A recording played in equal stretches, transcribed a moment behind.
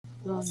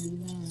Fall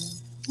in love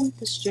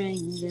with a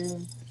stranger.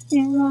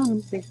 You're all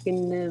I'm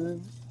thinking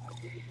of.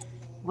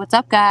 What's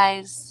up,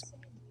 guys?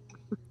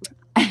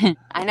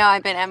 I know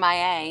I've been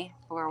MIA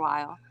for a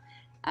while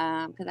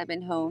because I've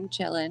been home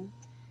chilling.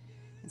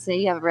 So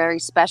you have a very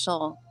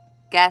special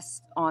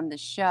guest on the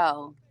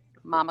show,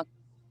 Mama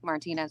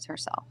Martinez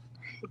herself.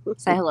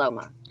 Say hello,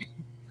 Ma.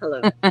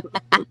 Hello.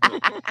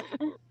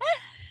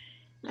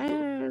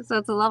 So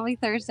it's a lovely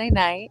Thursday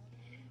night.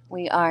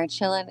 We are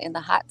chilling in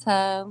the hot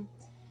tub.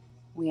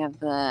 We have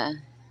our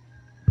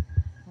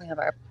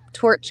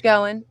torch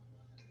going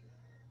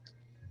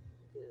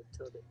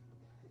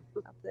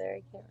up there.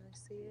 You can't really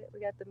see it. We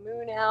got the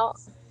moon out.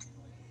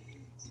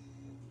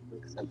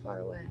 Looks so far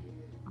away.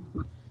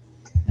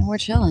 And we're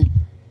chilling.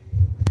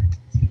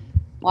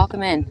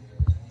 Welcome in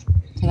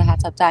to the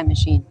hot tub time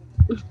machine.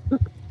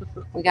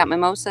 We got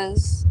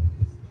mimosas.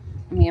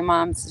 Me and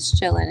Mom's just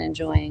chilling,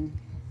 enjoying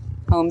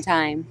home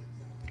time.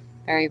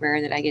 Very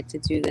rare that I get to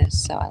do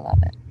this, so I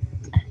love it.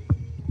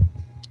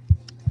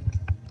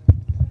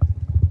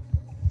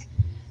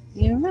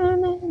 You're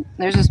running.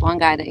 There's this one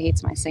guy that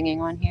hates my singing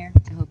on here.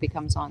 I hope he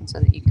comes on so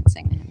that you can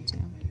sing to him too.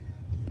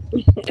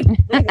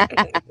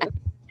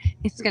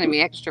 He's gonna be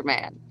extra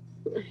mad.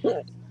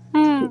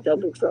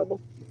 Double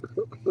trouble.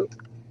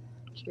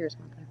 Cheers,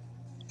 Mother.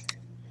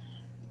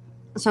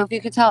 So if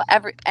you could tell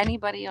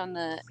anybody on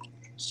the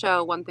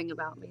show one thing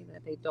about me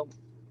that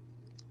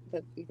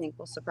you think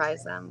will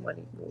surprise them, what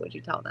would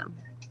you tell them?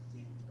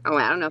 Oh,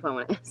 I don't know if I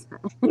want to ask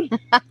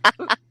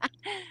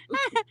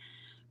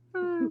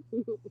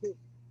that.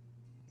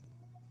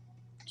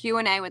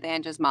 Q&A with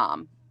Angie's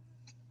mom.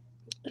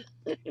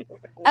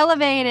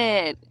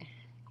 Elevated.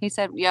 He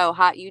said, yo,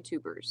 hot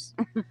YouTubers.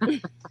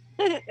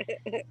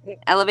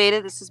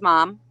 Elevated, this is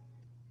Mom.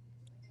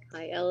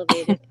 Hi,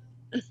 Elevated.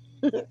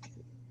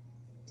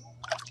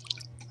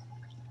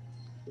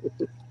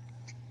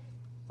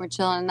 We're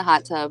chilling in the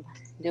hot tub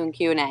doing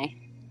Q&A.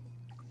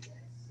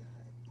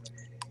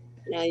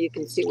 Now you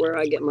can see where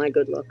I get my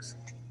good looks.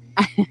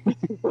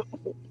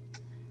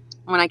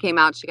 When I came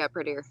out, she got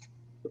prettier.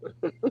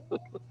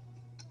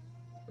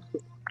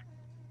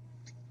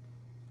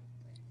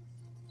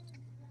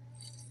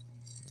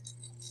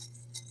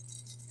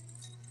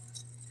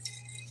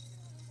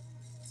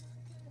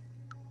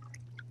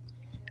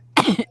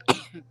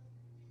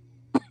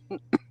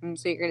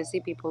 So you're going to see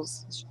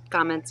people's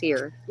comments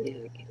here.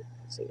 Yeah, I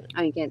can't see that.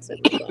 Oh, you can't see.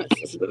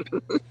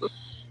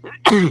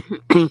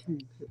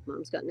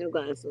 Mom's got new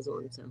glasses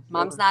on, so.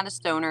 Mom's not a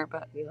stoner,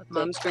 but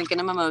Mom's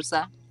drinking a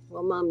mimosa.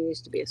 Well, Mom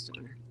used to be a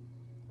stoner.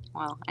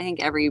 Well, I think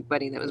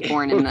everybody that was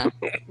born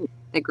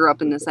that grew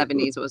up in the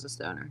 70s was a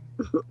stoner.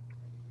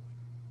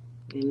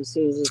 And as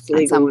soon as it's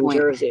legal in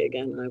Jersey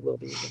again, I will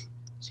be.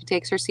 She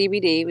takes her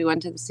CBD. We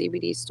went to the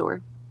CBD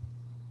store.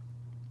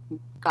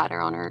 Got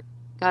her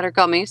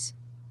gummies.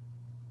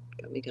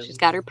 Got me gummies. She's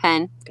got her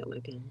pen. Got my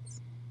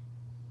pens.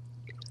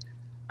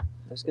 I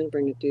was going to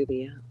bring a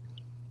doobie out.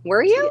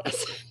 Were you?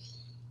 Yes.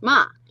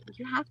 Ma,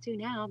 you have to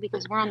now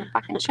because we're on the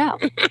fucking show.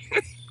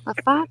 The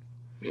fuck?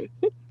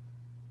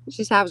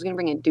 She said I was going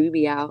to bring a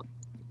doobie out.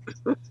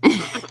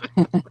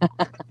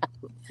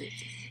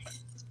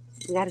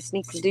 We got to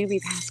sneak the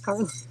doobie past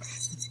Carla.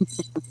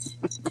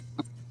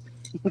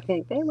 You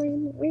think, where are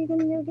you going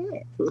to go get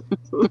it?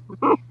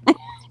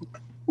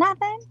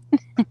 Nothing.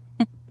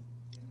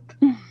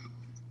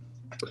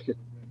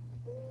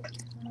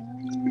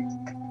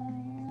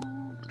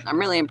 I'm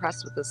really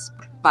impressed with this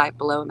Five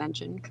Below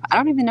mentioned. I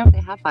don't even know if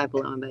they have Five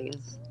Below in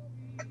Vegas.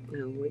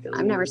 No,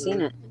 I've never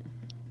seen it.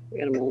 We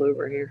got them all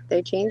over here.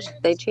 They changed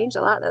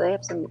a lot though. They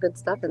have some good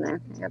stuff in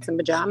there. They got some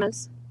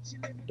pajamas.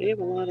 They have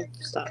a lot of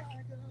stuff.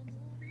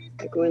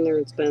 I go in there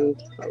and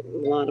spend a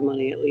lot of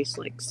money, at least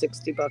like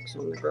 $60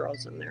 on the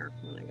girls in there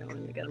when I go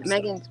in to get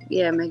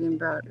them Megan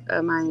brought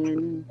mine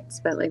and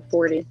spent like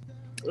 $40.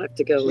 I have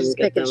to go and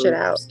get them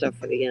stuff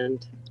for the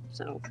end,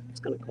 so it's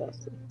going to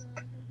cost them.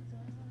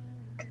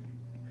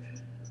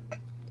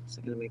 So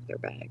I'm going to make their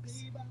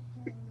bags.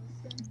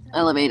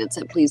 Elevated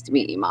said, pleased to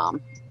meet you, Mom.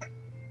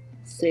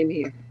 Same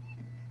here.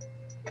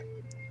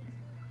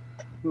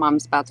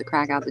 Mom's about to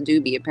crack out the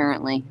doobie,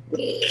 apparently.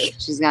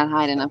 She's got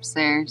hiding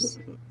upstairs.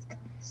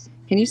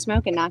 Can you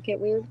smoke and not get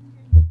weird?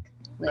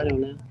 I don't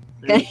know.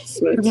 When's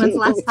the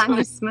last time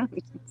you smoked?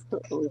 A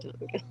long time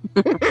ago.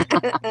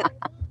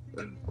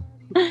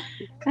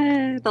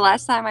 The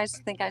last time I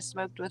think I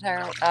smoked with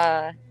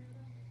her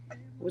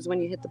was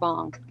when you hit the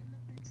bong.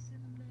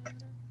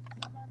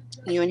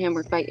 You and him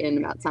were fighting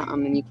about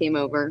something, and you came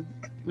over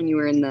when you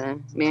were in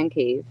the man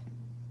cave,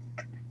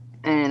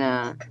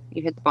 and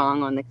you hit the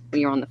bong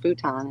you were on the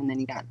futon, and then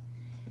you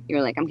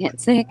were like, I'm getting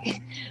sick,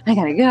 I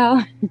gotta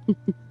go.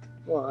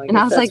 Well, and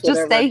I was like,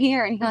 just stay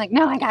here, and you're like,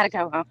 no, I gotta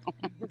go home.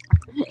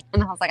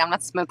 And I was like, I'm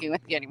not smoking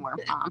with you anymore,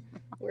 Mom.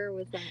 Where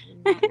was that?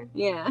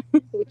 Yeah.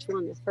 Which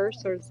one, the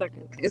first or the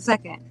second? The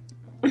second.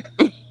 I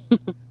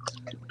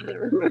don't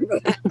remember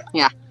that.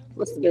 Yeah.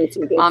 Must have been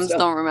some good Moms stuff.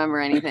 don't remember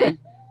anything.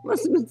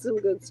 Must have been some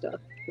good stuff.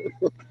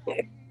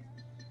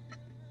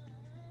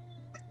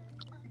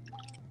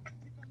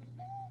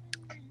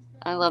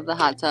 I love the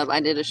hot tub. I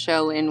did a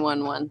show in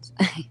one once.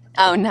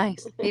 Oh,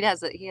 nice. He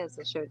has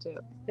a show too.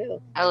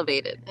 Who?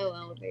 Elevated. Oh,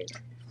 Elevated.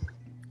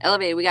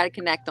 Elevated. We got to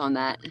connect on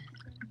that.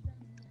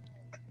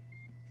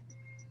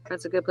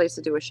 That's a good place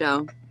to do a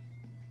show.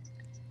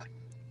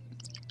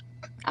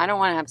 I don't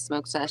want to have a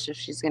smoke sesh if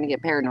she's going to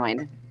get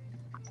paranoid.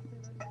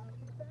 I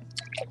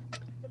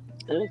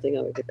don't think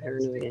I would get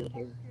paranoid out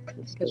here.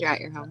 Because you're at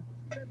your home.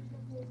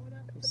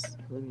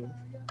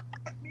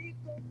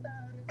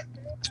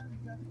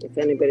 If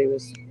anybody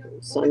was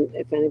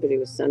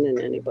sending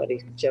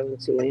anybody, Joe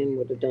and Sue Ann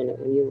would have done it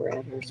when you were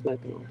out here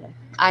smoking all day.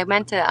 I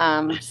meant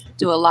to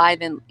do a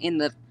live in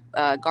the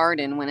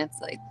garden when it's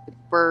like the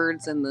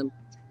birds and the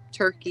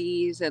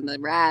turkeys and the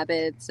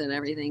rabbits and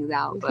everything's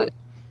out, but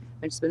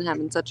I've just been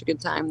having such a good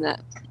time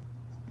that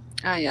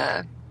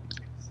I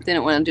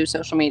didn't want to do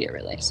social media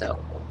really.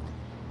 So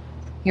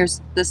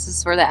this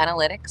is for the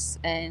analytics,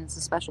 and it's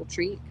a special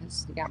treat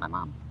because you got my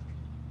mom.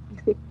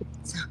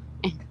 So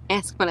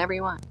ask whatever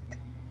you want.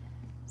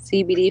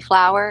 CBD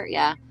flower,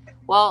 yeah.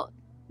 Well,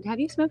 have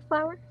you smoked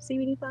flower?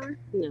 CBD flower?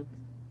 No.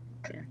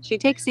 Yeah. She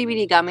takes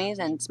CBD gummies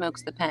and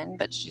smokes the pen,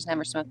 but she's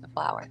never smoked the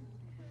flower.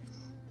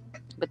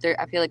 But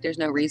I feel like there's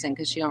no reason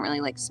because she don't really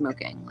like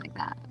smoking like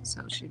that.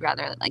 So she'd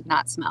rather like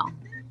not smell.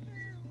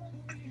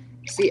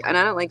 See, and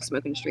I don't like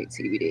smoking straight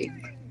CBD.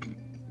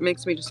 It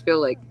makes me just feel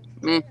like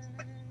meh.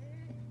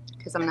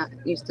 Because I'm not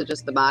used to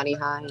just the body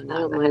high and I not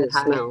don't the mind head the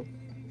high. smell.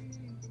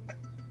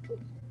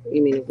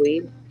 You mean of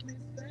weed?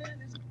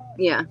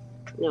 Yeah.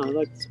 No, I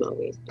like to smell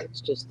weed. It's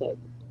just that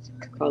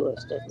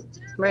Carlos doesn't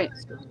Right.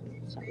 smell it.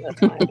 So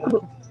that's why I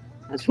don't.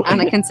 That's why On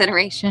a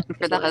consideration for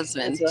the That's why-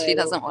 husband. that's why She I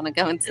don't- doesn't want to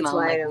go and that's smell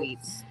why I like don't- weed.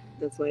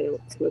 That's why I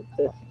don't smoke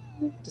the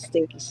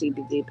stinky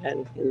CBD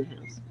pen in the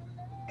house.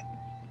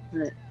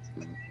 Right.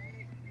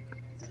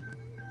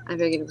 I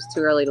figured it was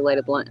too early to light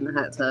a blunt in the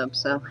hot tub,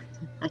 so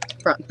I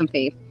brought the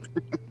vape.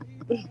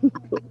 I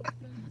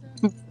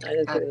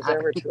didn't think it was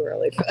ever too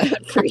early for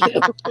that for you.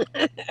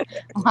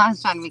 Well, I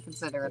was trying to be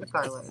considerate of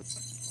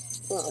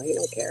Carlos. Well, he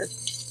don't care.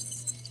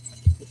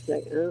 It's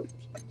like, oh,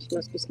 she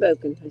must be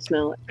smoking. I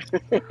smell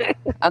it.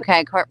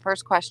 Okay,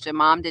 first question.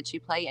 Mom, did she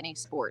play any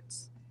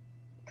sports?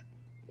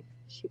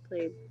 She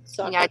played You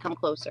soccer. gotta come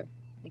closer.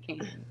 I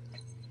can't.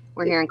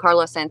 We're hearing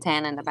Carlos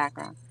Santana in the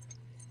background.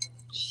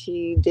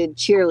 She did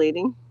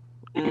cheerleading,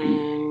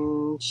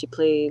 and she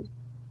played.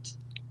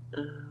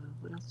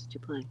 What else did you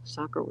play?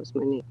 Soccer was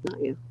my name, not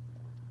you.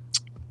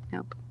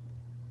 Nope.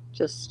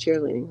 Just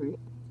cheerleading, right?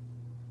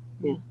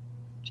 Yeah,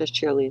 just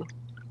cheerleading.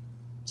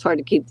 It's hard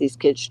to keep these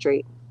kids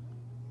straight.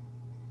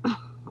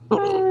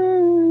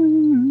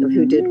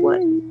 Who did what?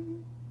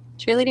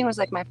 Cheerleading was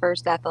like my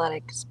first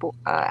athletic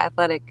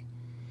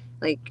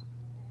like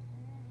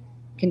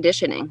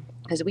conditioning,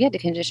 because we had to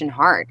condition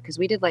hard because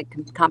we did like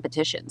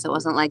competitions. It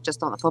wasn't like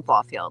just on the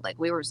football field. Like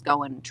we were just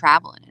going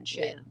traveling and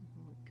shit. Yeah,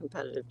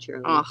 competitive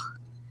cheerleading. Ugh.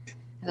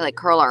 Had to like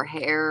curl our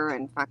hair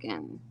and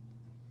fucking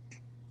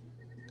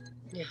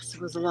Yes,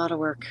 it was a lot of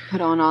work,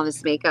 put on all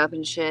this makeup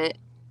and shit.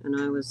 and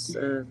I was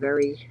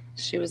very.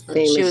 She was the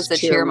Famous cheer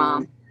cheer mom.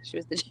 mom. She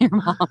was the cheer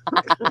mom.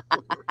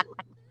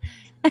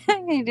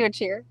 Can you do a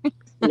cheer?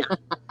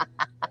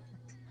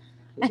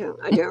 I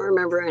don't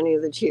remember any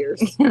of the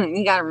cheers.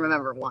 You gotta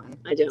remember one.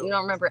 I You don't.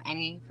 don't remember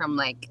any from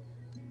like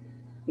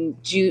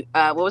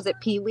what was it,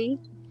 Pee Wee?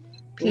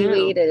 Pee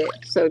Wee No. did it.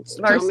 So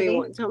Varsity?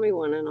 tell me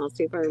one, and I'll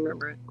see if I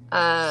remember it.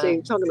 Uh, So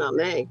you're talking about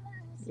May.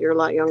 You're a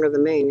lot younger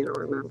than me, and you don't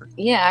remember.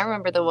 yeah, I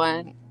remember the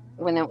one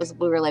when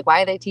we were like,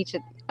 why are they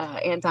teaching?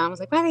 Anton was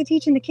like, why are they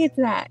teaching the kids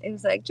that? It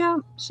was like,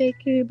 jump, shake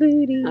your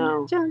booty,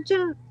 Oh. jump,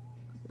 jump.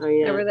 Oh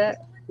yeah, Remember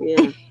that?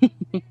 yeah.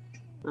 I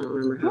don't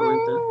remember how it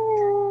went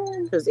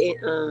though, because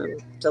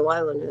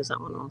Delilah knows that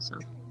one also.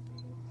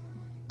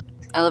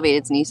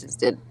 Elevated's nieces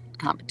did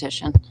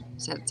competition.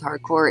 Said it's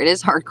hardcore. It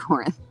is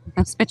hardcore.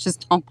 Those bitches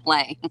don't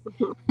play.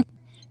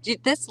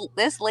 Dude,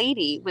 this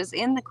lady was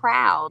in the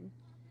crowd.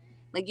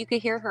 Like you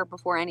could hear her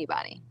before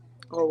anybody.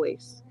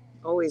 Always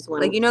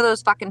when Like you know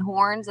those fucking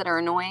horns that are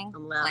annoying?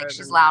 I'm louder. Like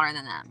she's than louder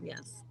than them.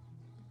 Yes.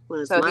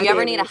 When it's So if my you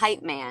ever need a babies-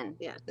 hype man,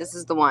 Yeah. this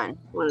is the one.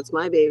 When it's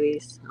my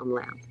babies, I'm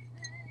loud.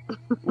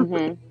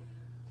 Mm-hmm.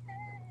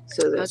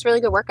 So It that was a really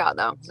good workout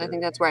though. I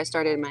think that's where I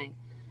started my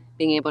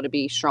being able to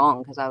be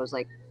strong, because I was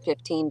like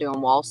 15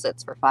 doing wall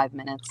sits for 5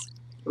 minutes,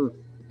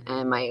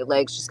 and my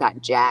legs just got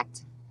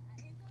jacked.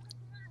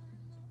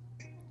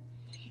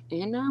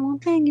 And I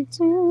won't beg you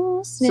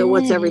to stay. So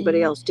what's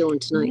everybody else doing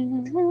tonight?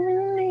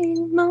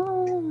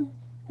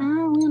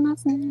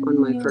 On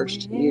my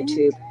first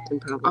YouTube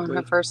and On probably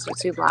her first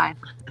YouTube live.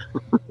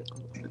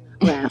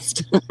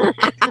 last.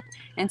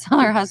 Until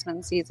her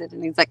husband sees it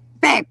and he's like,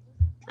 babe,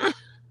 you're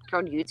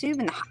on YouTube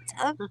in the hot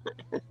tub?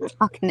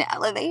 Talking to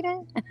Elevated?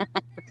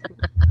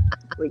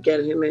 We get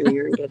him in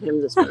here and get him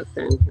to smoke,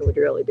 then it would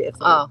really be a fun.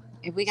 Oh,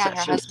 if we got her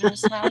Session. husband to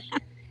smoke,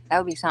 that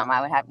would be something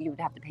you would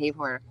have to pay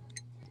for.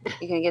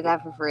 You can get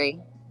that for free.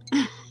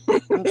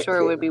 I'm sure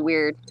it would be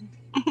weird.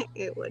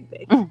 It would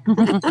be.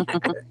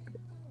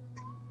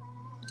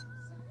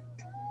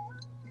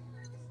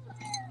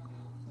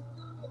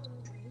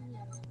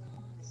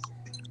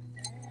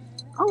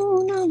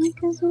 Oh no,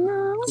 because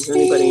Is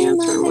anybody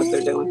answering what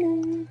they're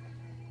doing?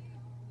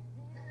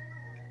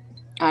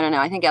 I don't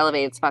know. I think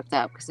Elevated's fucked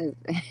up because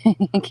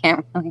you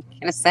can't really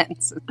get a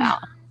sentence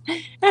out.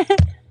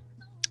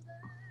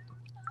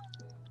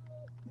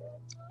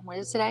 What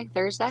is today?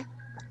 Thursday?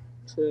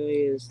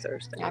 Today is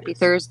Thursday. Happy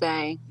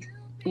Thursday.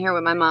 I'm here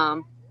with my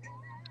mom.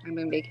 I've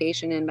been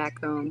vacationing back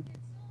home.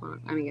 Well,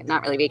 I mean,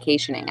 not really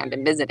vacationing. I've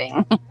been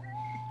visiting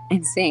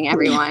and seeing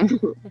everyone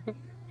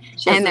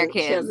and their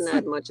kids. She hasn't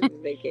had much of a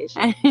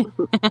vacation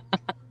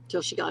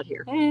till she got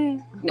here.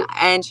 No,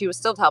 and she was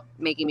still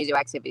making me do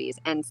activities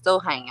and still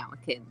hanging out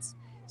with kids.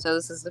 So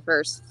this is the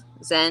first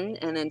Zen,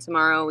 and then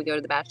tomorrow we go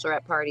to the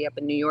bachelorette party up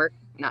in New York.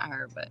 Not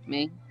her, but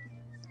me.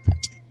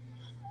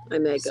 I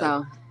may go.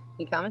 So,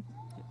 you coming?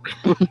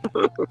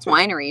 It's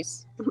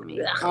wineries. I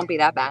mean, it won't be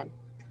that bad.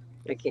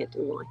 I can't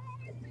do wine.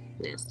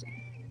 Nasty.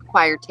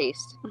 Acquired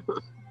taste.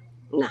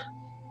 Nah.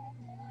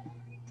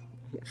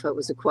 If it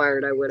was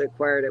acquired, I would have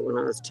acquired it when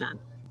I was 10.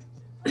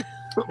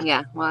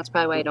 Yeah, well, that's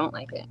probably why I don't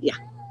like it. Yeah,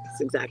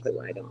 that's exactly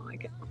why I don't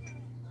like it.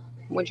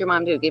 What'd your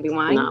mom do? Give you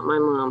wine? Not my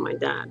mom, my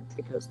dad,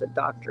 because the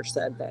doctor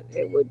said that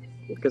it would,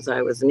 because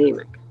I was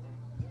anemic.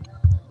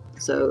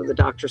 So the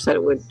doctor said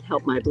it would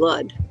help my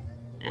blood.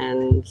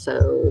 And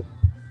so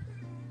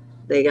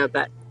they got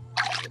that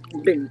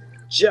big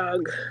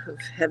jug of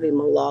heavy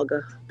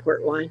Malaga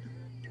port wine,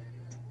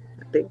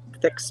 that big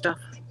thick stuff.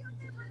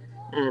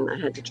 And I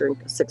had to drink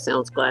a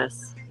 6-ounce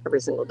glass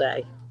every single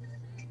day.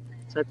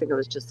 So I think I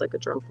was just like a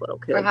drunk little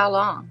kid. For how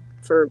long?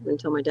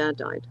 Until my dad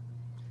died.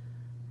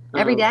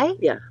 Every day?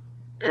 Yeah.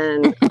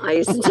 And I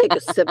used to take a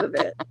sip of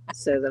it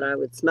so that I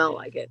would smell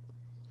like it.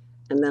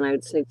 And then I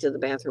would sneak to the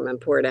bathroom and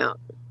pour it out.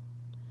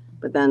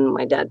 But then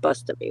my dad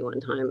busted me one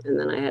time, and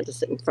then I had to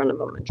sit in front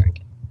of him and drink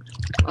it.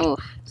 Oh,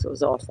 so it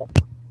was awful.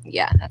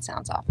 Yeah, that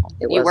sounds awful.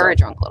 You were awful. A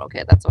drunk little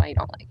kid. That's why you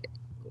don't like it.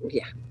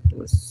 Yeah, it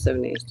was so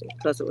nasty.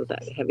 Plus it was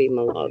that heavy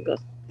Malaga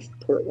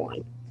port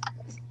wine,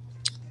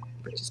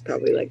 which is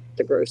probably like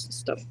the grossest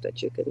stuff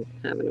that you can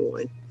have in a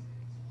wine.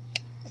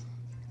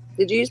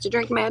 Did you used to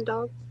drink Mad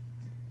Dog?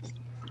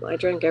 Well, I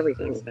drank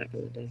everything back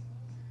in the day.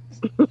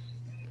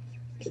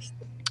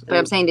 But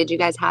I'm saying, did you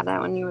guys have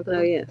that when you were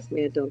little? Oh, yeah.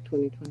 Mad Dog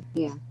 2020.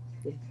 Yeah.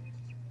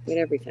 We had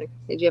everything.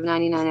 Did you have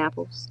 99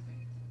 apples?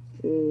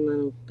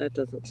 No, that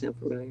doesn't sound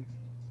familiar.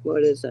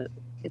 What is that?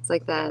 It's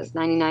like the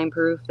 99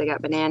 proof. They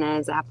got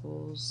bananas,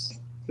 apples.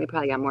 They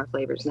probably got more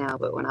flavors now,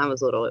 but when I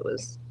was little, it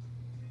was...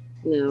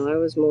 No, I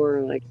was more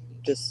like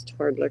just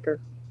hard liquor.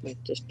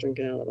 Like just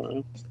drinking out of the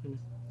bottle.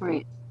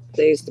 Right.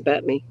 They used to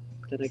bet me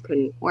that I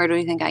couldn't... Where do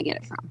you think I get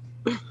it from?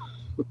 They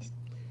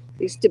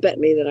used to bet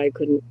me that I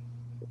couldn't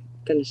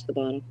finish the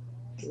bottle.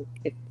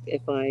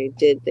 If I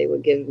did, they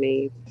would give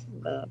me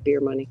beer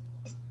money.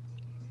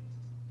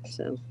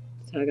 So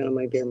that's how I got all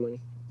my beer money.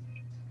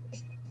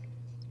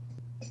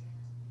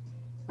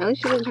 At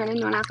least you didn't turn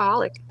into an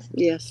alcoholic.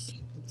 Yes.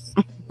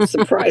 It's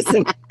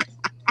surprising.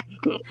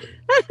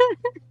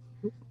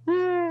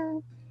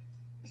 I'd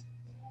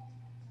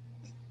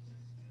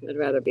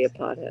rather be a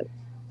pothead.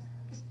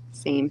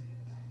 Same.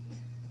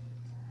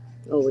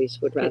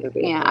 Always would rather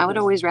be. Yeah, I would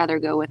always rather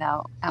go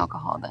without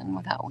alcohol than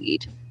without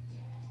weed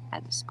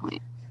at this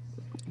point.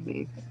 I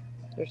mean,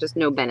 there's just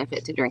no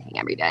benefit to drinking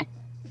every day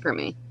for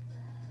me.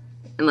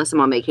 Unless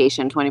I'm on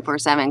vacation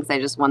 24/7 because I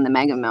just won the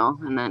Mega Mill.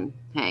 And then,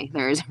 hey,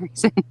 there is a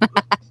reason.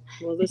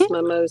 Well, this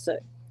mimosa,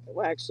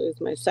 well, actually,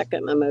 it's my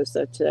second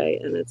mimosa today.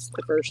 And it's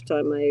the first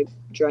time I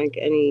drank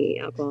any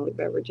alcoholic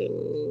beverage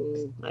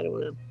in, I don't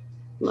know,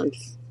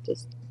 months.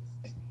 Just.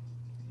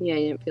 Yeah,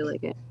 you didn't feel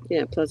like it.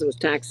 Yeah, plus it was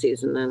tax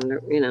season.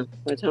 And, you know,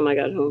 by the time I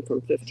got home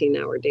from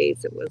 15-hour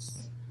days, I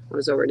was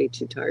already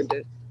too tired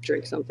to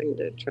drink something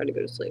to try to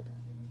go to sleep.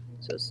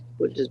 So it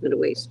would have just been a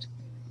waste.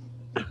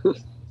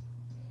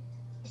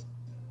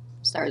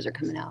 Stars are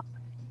coming out.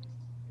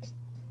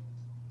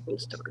 The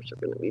stars are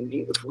going to be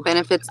beautiful.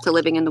 Benefits to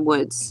living in the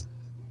woods.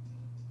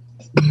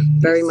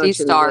 Very much. See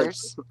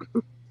stars.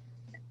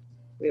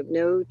 We have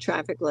no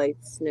traffic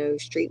lights, no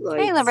street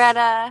lights. Hey,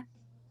 Loretta.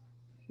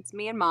 It's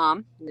me and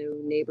Mom. No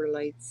neighbor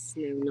lights,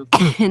 no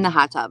nothing. In the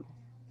hot tub.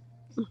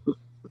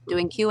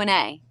 Doing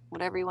Q&A.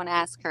 Whatever you want to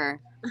ask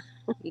her,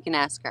 you can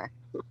ask her.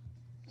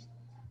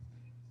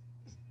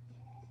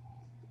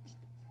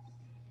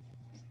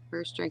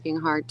 First drinking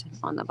hard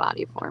on the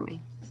body for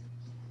me.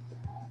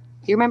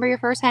 Do you remember your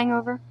first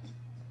hangover?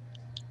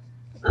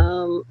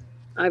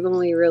 I've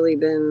only really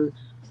been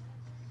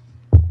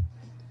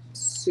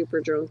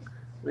super drunk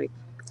like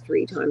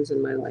 3 times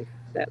in my life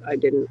that I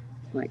didn't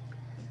like.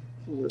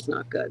 It was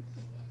not good.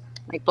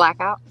 Like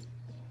blackout?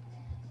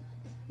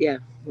 Yeah,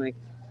 like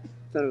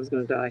thought I was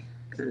gonna die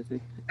kind of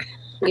thing.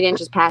 You didn't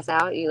just pass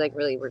out? You like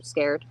really were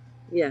scared?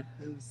 Yeah,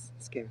 I was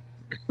scared.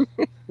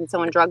 Did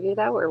someone drug you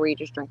though, or were you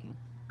just drinking?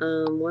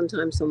 One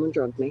time someone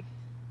drugged me.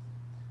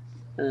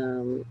 That's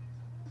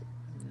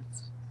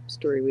a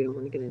story we don't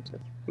want to get into.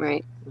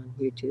 Right. On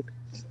YouTube.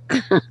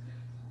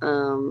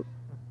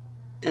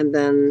 And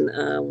then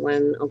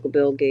when Uncle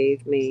Bill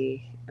gave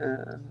me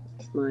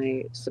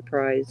my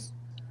surprise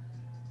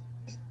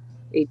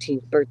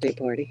 18th birthday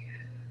party,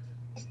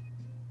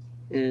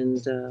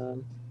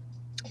 And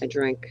I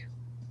drank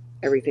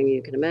everything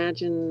you can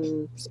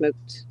imagine,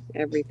 smoked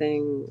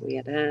everything. We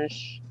had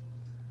hash,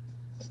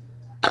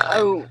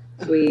 Oh,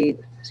 weed,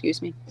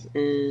 excuse me.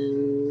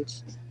 and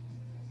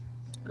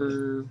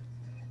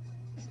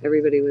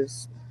everybody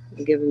was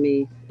giving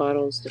me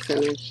bottles to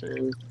finish,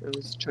 and I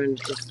was trying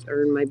to just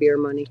earn my beer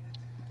money.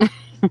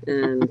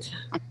 And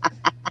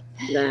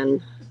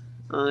then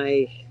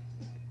I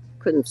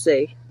couldn't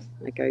see,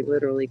 like I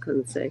literally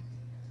couldn't see.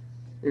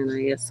 And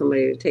I asked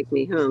somebody to take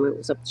me home. It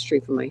was up the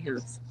street from my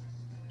house.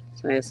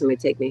 So I asked somebody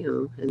to take me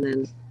home. And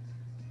then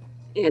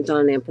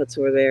Anton and Aunt Putz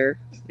were there,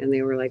 and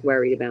they were like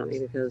worried about me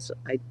because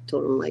I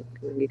told them, like,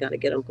 you got to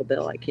get Uncle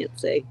Bill. I can't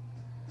see.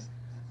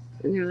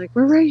 And they're like,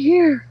 we're right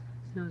here.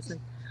 And I was like,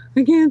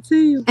 I can't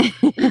see you.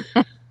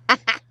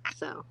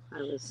 So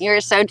I was. You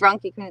were so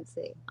drunk you couldn't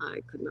see.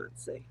 I could not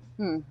see.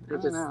 I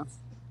don't know.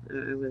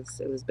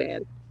 It was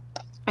bad.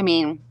 I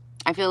mean,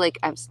 I feel like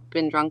I've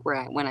been drunk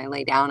where when I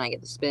lay down I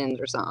get the spins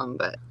or something,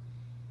 but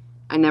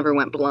I never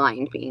went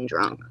blind being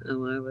drunk.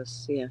 Oh, it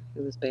was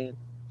bad.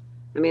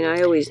 I mean,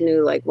 I always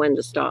knew like when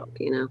to stop,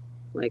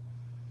 like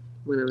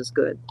when I was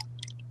good.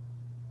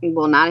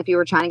 Well, not if you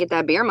were trying to get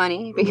that beer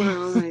money.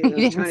 Well, I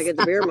was trying to get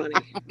the beer money.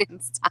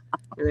 Didn't stop.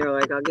 And they were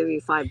like, I'll give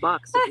you $5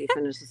 if you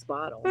finish this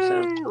bottle.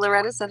 So.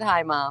 Loretta said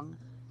hi, Mom.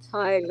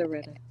 Hi,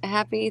 Loretta.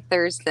 Happy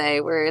Thursday.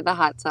 We're in the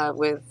hot tub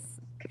with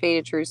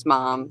Faded Truth's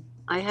mom.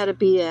 I had a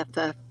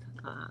BFF,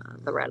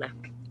 Loretta.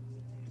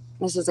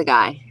 This is a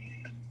guy.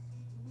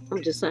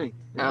 I'm just saying.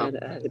 I had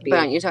a BFF.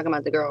 But you're talking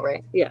about the girl,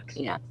 right? Yeah.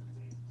 Yeah.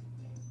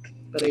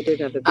 But I did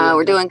have a BFF.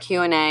 We're doing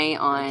Q&A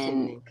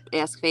on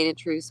Ask Faded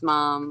Truth's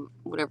mom,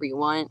 whatever you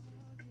want,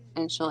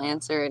 and she'll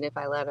answer it if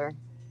I let her.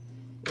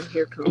 And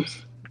here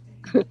comes.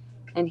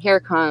 And here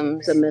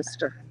comes the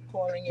mister.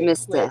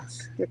 Mister.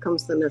 Here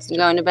comes the mister. You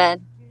going to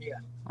bed? Yeah.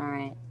 All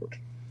right.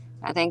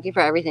 Thank you for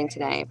everything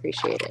today. I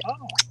appreciate it.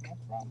 Oh, no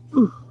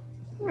problem.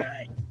 All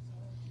right.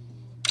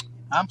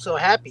 I'm so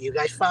happy you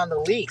guys found the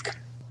leak.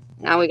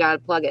 Now we got to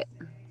plug it.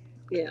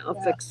 Yeah, I'll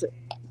fix it.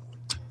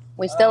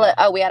 We still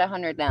we at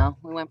 100 now.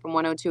 We went from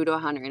 102 to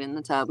 100 in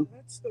the tub.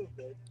 That's still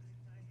good.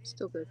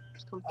 Still good.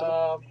 It's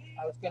comfortable.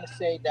 I was going to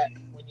say that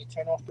when you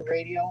turn off the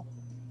radio.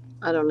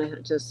 I don't know.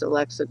 Just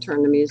Alexa,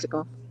 turn the music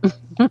off.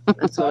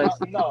 That's what I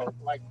said. No,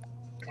 like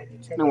when you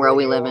turn The world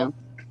we live off,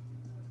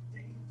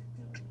 in.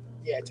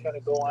 Yeah, it's going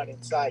to go on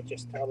inside.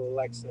 Just tell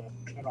Alexa.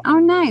 Turn off Oh,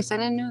 nice. I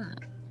didn't know that.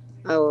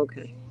 Oh,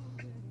 okay.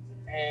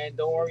 And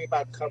don't worry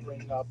about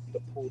covering up the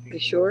pool. You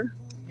sure?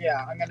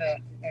 Yeah, I'm going to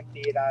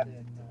empty it out.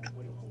 And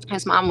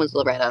His mom was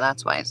Loretta.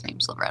 That's why his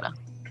name's Loretta.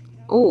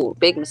 Ooh,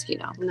 big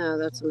mosquito. No,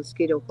 that's a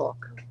mosquito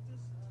hawk.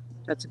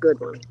 That's a good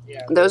one.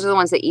 Yeah. Those are the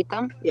ones that eat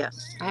them?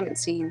 Yes. I haven't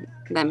seen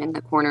them in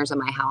the corners of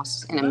my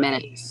house in a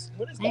minute.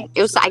 What is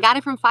that? I got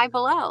it from Five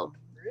Below.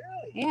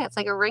 Really? Yeah, it's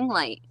like a ring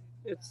light.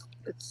 It's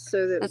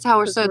so that. That's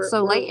how it's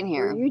so late in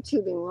here. We're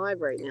YouTubing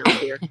live right now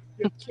here.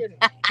 You're kidding.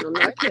 I'm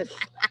not kidding.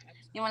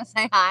 You want to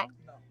say hi?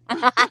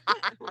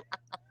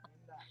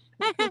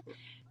 No.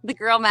 The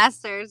girl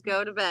masters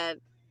go to bed.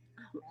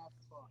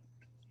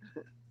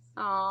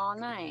 Oh,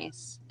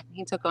 nice.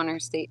 He took on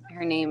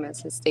her name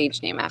as his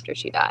stage name after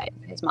she died.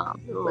 His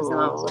mom was the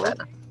mom of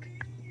Loretta.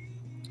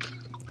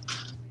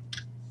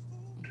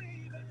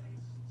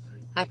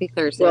 Happy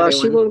Thursday, Well,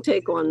 everyone. she won't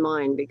take on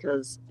mine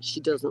because she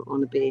doesn't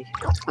want to be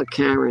a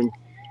Karen.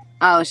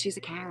 Oh, she's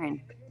a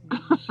Karen.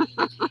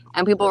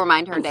 And people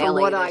remind her And from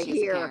daily what that I she's a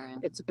hear, Karen.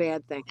 it's a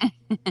bad thing.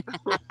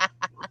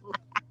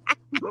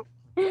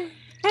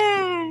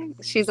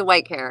 She's a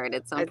white Karen.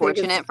 It's I think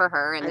unfortunate it's- for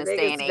her in I this think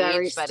day and it's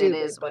very age, but it stupid,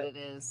 is what but- it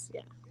is.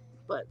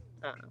 But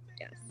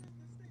yes,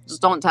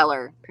 Just don't tell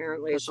her.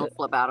 apparently 'Cause it's she'll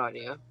flip out on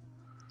you.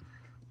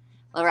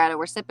 Loretta,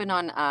 we're sipping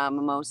on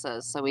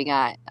mimosas. So we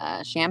got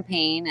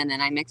champagne, and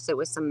then I mixed it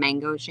with some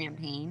mango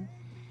champagne.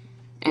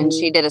 And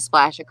she did a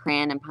splash of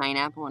cran and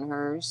pineapple in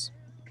hers.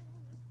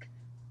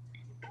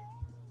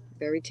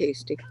 very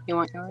tasty. You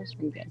want yours?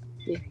 Are you good?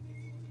 Yeah. Do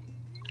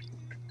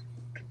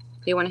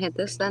you want to hit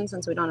this then,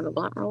 since we don't have a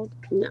blunt rolled?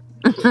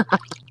 I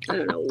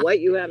don't know what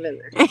you have in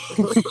there.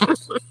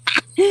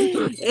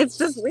 It's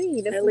just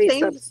weed. It's At the least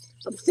same.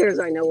 upstairs,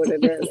 I know what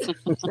it is,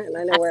 and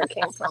I know where it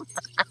came from.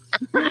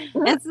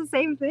 It's the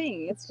same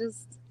thing. It's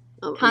just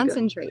Oh, I'm good.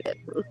 concentrated.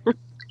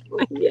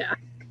 Yeah,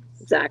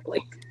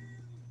 exactly.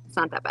 It's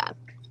not that bad.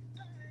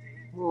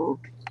 Oh,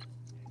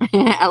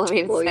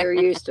 Elevated. well, you're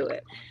stairs. used to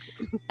it.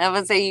 I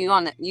would say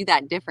you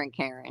that different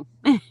Karen.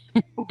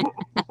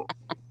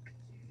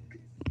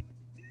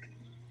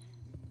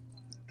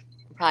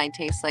 Probably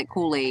tastes like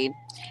Kool-Aid.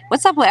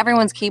 What's up with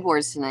everyone's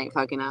keyboards tonight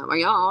fucking up? Are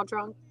y'all all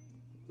drunk?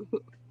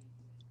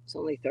 It's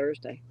only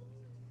Thursday.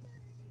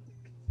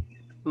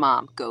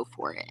 Mom, go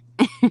for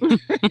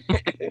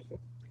it.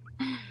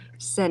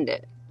 Send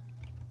it.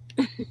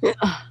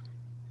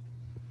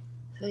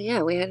 So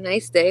yeah, we had a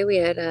nice day. We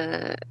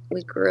had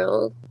we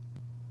grilled,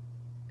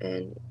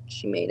 and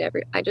she made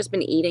I just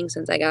been eating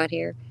since I got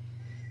here.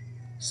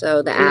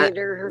 So Made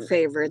her her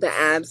favorite. the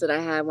abs that I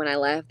had when I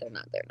left, they're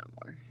not there no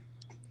more.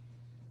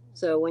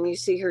 So when you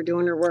see her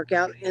doing her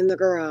workout in the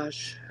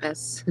garage,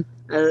 Yes.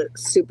 a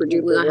super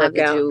duper We're gonna have to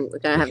workout, do. We're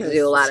gonna have to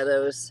do a lot of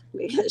those.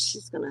 because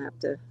she's gonna have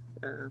to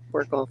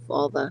work off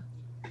all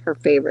her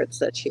favorites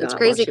that she got. It's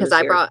crazy because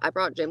I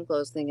brought gym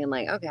clothes thinking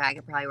like, okay, I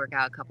could probably work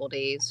out a couple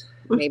days,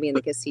 maybe in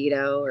the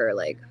casino or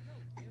like,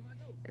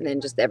 and then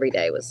just every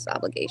day was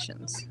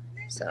obligations.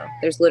 So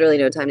there's literally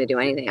no time to do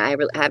anything. I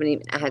haven't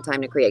even had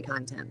time to create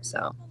content.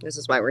 So this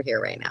is why we're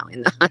here right now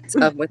in the hot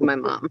tub with my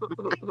mom.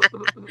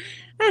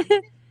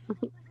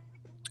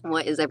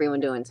 What is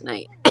everyone doing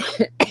tonight?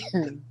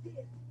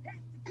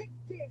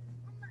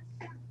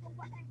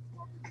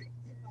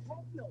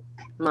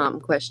 Mom,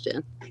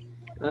 question.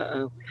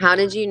 Uh-oh. How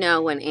did you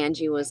know when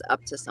Angie was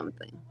up to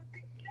something?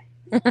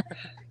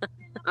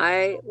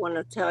 I want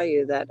to tell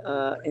you that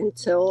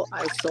until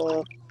I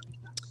saw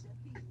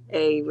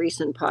a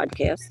recent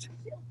podcast,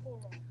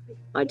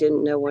 I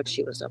didn't know what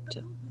she was up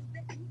to.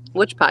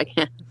 Which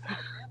podcast?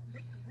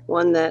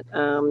 One that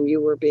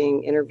you were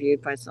being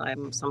interviewed by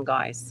some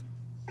guys.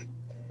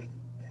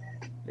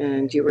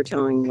 And you were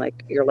telling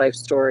like your life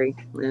story,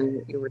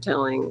 and you were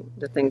telling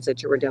the things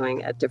that you were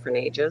doing at different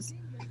ages.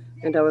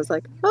 And I was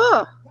like,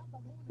 oh,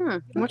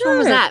 Which one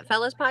was that?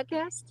 Fellas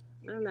podcast?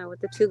 I don't know,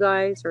 with the 2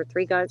 guys or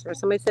 3 guys, or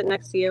somebody sitting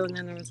next to you, and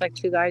then there was like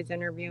 2 guys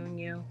interviewing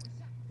you.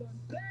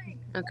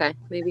 Okay,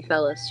 maybe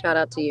Fellas. Shout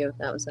out to you if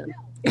that was him.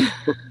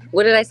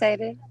 What did I say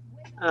today?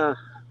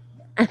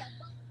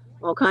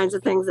 All kinds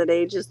of things at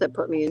ages that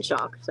put me in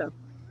shock. So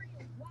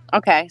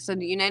Okay, so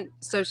you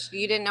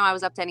didn't know I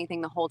was up to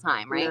anything the whole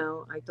time, right?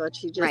 no, I thought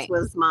she just Right.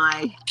 was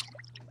my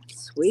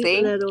sweet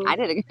See, little I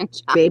did a good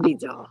job. baby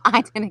doll,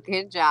 I did a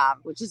good job.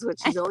 which is what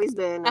she's always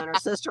been. And her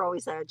sister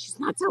always said she's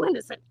not so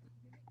innocent.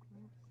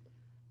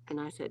 And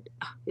I said,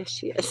 oh, yes,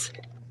 she is.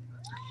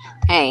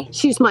 Hey,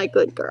 She's my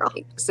good girl.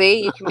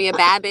 see, you can be a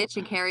bad bitch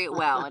and carry it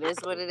well. It is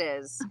what it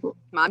is.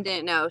 Mom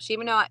didn't know. She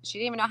didn't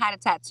even know I had a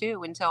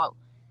tattoo until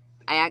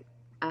I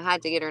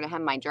had to get her to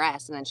hem my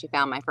dress, and then she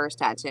found my first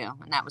tattoo,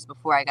 and that was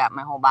before I got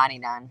my whole body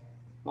done,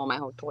 well, my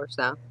whole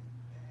torso.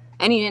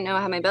 And you didn't know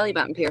I had my belly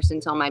button pierced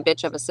until my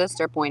bitch of a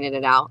sister pointed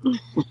it out,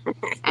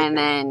 and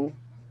then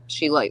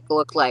she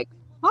looked like,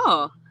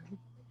 oh,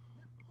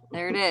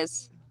 there it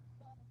is.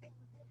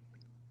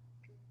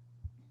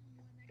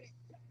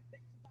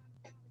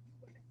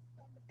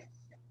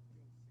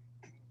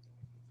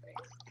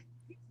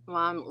 Well,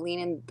 I'm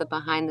leaning the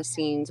behind the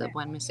scenes of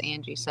when Miss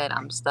Angie said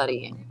I'm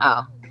studying.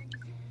 Oh,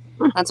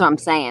 that's what I'm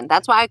saying.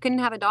 That's why I couldn't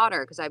have a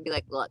daughter, because I'd be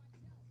like, look,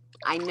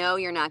 I know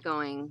you're not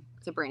going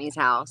to Brittany's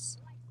house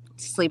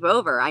to sleep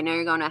over. I know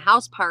you're going to a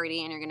house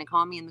party, and you're going to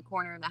call me in the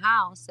corner of the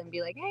house and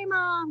be like, hey,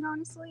 Mom, I'm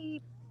going to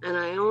sleep. And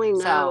I only know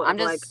So, I'm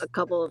of like just- a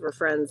couple of her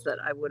friends that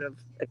I would have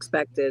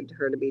expected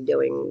her to be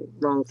doing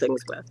wrong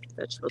things with,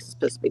 that she was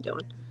supposed to be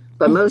doing.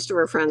 But most of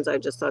her friends, I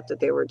just thought that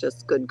they were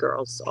just good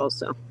girls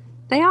also.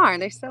 They are.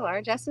 They still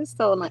are. Jess is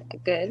still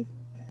good.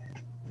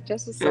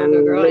 Jess is still a And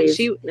good girl.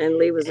 And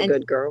Lee was a and-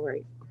 good girl,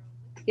 right?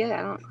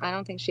 Yeah, I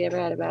don't think she ever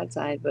had a bad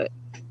side, but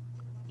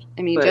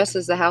I mean, But- Jess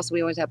is the house we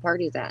always have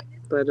parties at.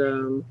 But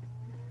PR's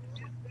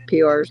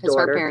Because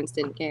her daughter, parents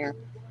didn't care.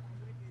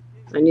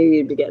 I knew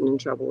you'd be getting in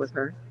trouble with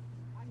her.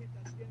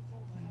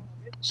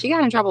 She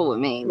got in trouble with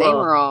me. They Well,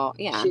 were all,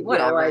 yeah,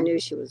 whatever. Well, I knew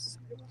she was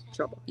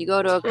trouble. You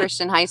go to a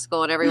Christian high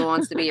school and everyone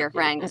wants to be your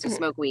friend because you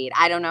smoke weed.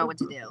 I don't know what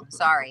to do.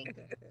 Sorry.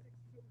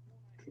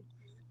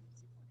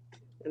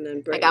 And then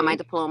I Brittany, got my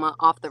diploma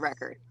off the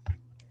record.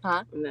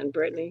 and then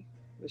Brittany,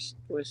 was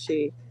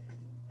she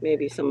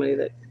maybe somebody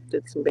that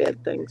did some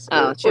bad things?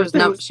 Oh, Or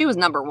she was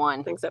number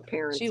one. things that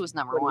parents. She was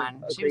number wouldn't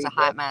one. have She was a agreed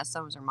hot with. mess.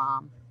 So was her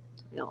mom.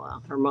 Yeah,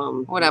 well, her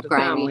mom. What was up, a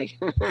Granny?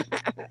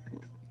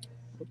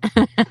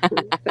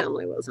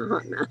 Family was a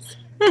hot mess.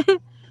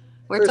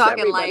 We're First, talking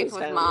everybody's life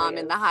with family Mom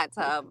in the is. hot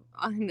tub,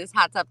 in this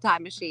hot tub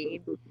time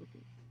machine.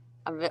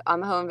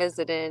 I'm home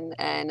visiting,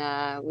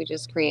 and we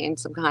just creating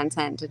some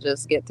content to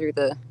just get through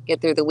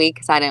the week,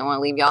 because I didn't want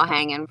to leave y'all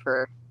hanging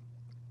for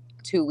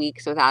 2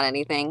 weeks without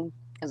anything,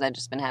 because I've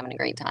just been having a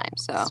great time.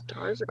 So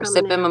Stars are we're coming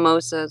sipping out.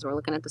 mimosas, we're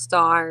looking at the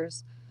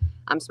stars.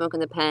 I'm smoking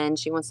the pen.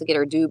 She wants to get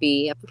her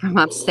doobie up from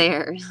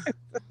upstairs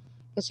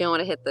because she don't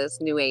want to hit this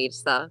new age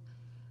stuff.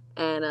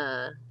 And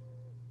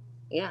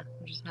yeah,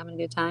 we're just having a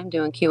good time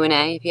doing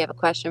Q&A. If you have a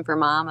question for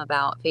Mom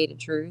about Faded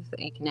Truth,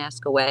 you can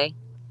ask away.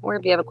 Or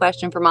if you have a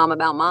question for Mom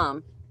about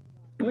Mom,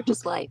 or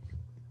just life.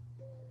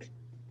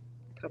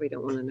 Probably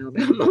don't want to know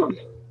about Mom.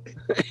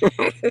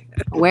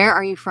 Where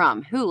are you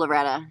from? Who,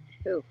 Loretta?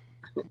 Who?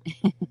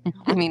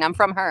 I mean, I'm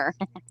from her.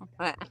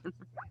 But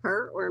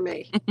Her or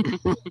me?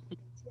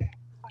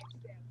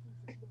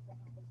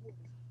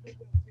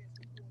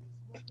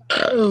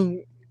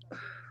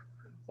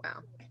 wow.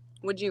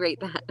 Would you rate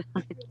that?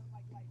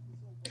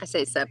 I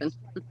say 7.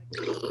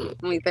 What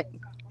do you think?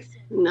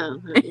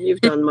 No, you've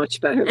done much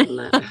better than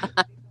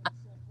that.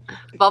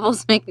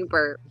 Bubbles make me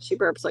burp. She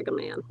burps like a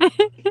man.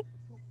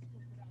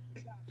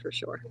 For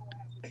sure.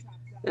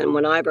 And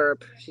when I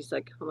burp, she's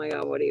like, oh my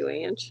God, what are you,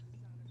 Ange?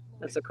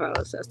 That's what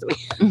Carla says to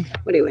me.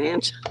 What are you,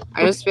 Ange?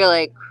 I just feel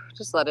like,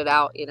 just let it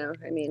out, you know?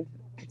 I mean,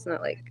 it's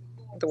not like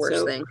the worst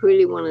So thing. who do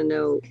you want to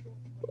know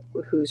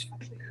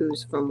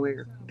Who's from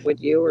where?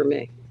 With you or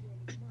me?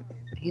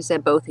 He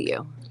said both of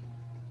you.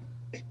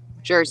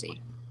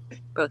 Jersey.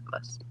 Both of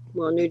us.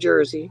 Well, New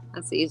Jersey.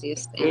 That's the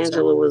easiest answer.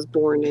 Angela was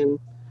born in.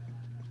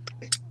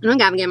 I don't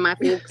gotta give my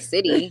full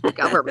city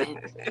government.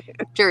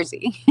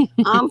 Jersey.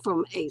 I'm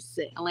from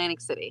AC.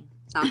 Atlantic City.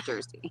 South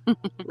Jersey.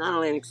 Not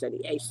Atlantic City,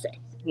 AC.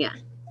 Yeah.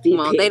 VP.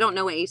 Well, they don't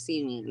know what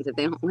AC means if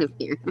they don't live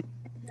here.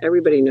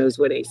 Everybody knows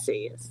what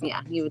AC is.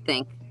 Yeah, you would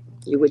think.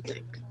 You would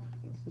think.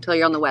 Until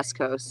you're on the West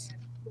Coast.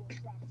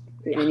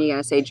 Yeah. And you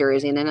gotta say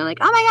Jersey, and then they're like,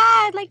 oh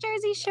my God, like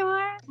Jersey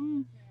Shore.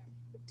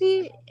 Do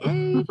you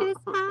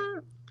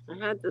I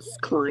had this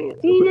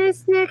client. Do you know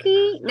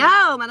Snooki?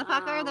 No,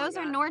 motherfucker. Oh, Those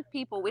my are God. North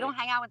people. We don't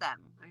hang out with them.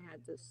 I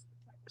had this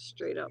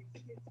straight up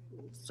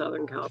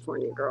Southern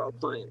California girl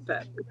client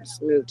that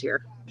just moved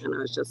here, and I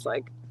was just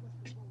like,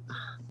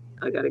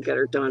 I got to get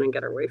her done and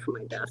get her away from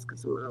my desk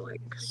because I'm gonna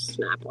like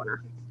snap on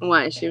her.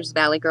 What? She was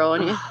Valley Girl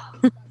on you?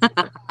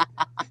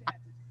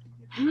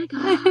 Oh my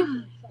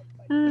God.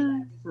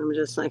 I'm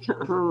just like,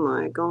 oh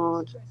my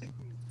God.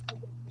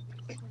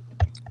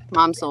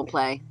 Mom soul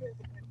play.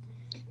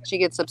 She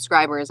gets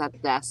subscribers at the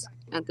desk,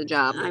 at the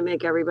job. I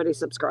make everybody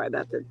subscribe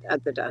at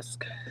the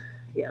desk.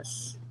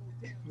 Yes.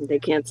 They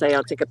can't say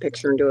I'll take a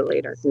picture and do it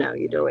later. No,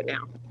 you do it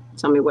now.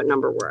 Tell me what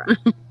number we're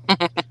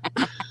at.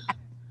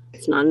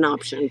 It's not an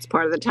option. It's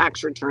part of the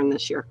tax return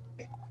this year.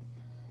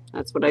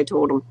 That's what I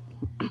told him.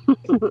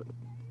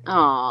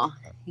 Oh,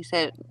 he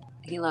said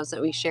he loves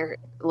that we share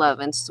love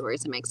and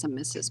stories. It makes him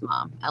miss his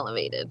mom.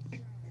 Elevated.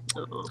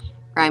 Uh-oh.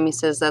 Grimey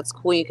says that's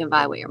cool. You can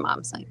vibe with your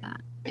moms like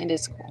that. It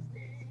is cool.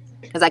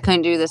 Because I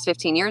couldn't do this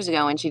 15 years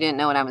ago when she didn't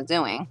know what I was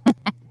doing.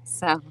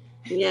 So.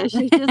 Yeah,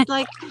 she's just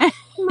like,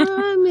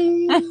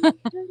 Mommy. And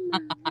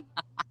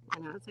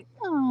I was like,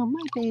 oh,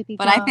 my baby.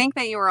 But I think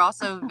that you were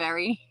also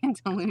very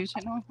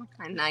delusional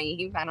and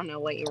naive. I don't know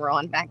what you were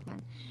on back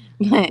then.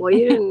 But Well,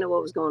 you didn't know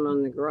what was going on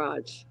in the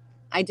garage.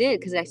 I did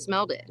because I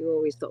smelled it. You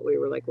always thought we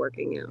were like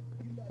working out.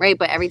 Right.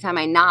 But every time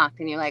I knocked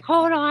and you're like,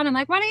 hold on. I'm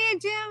like, what are you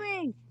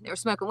doing? They were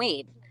smoking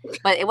weed.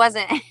 But it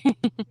wasn't.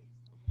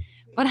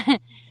 But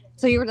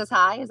so you were just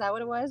high? Is that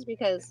what it was?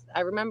 Because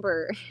I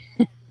remember.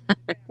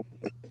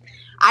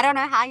 I don't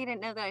know how you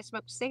didn't know that I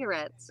smoked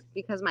cigarettes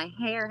because my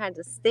hair had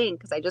to stink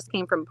because I just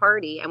came from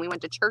party and we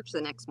went to church the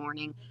next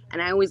morning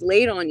and I always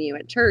laid on you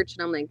at church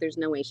and I'm like, there's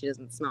no way she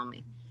doesn't smell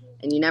me.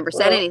 And you never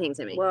said anything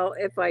to me. Well,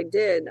 if I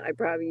did,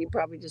 you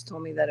probably just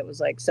told me that it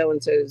was like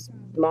so-and-so's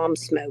mom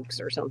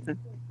smokes or something.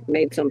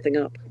 Made something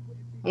up.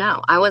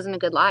 No, I wasn't a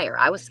good liar.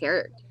 I was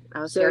scared. I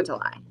was scared to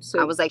lie. So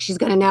I was like, she's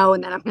going to know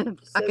and then I'm going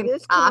to So fucking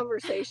this stop.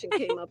 conversation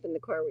came up in the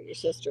car with your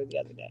sister the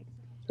other day.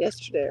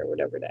 Yesterday or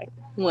whatever day.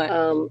 What?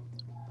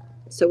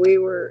 So we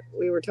were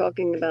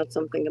talking about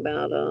something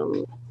about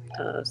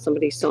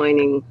somebody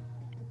signing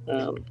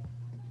the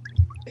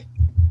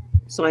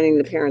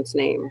parent's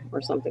name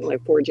or something,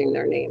 like forging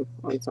their name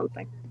on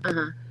something.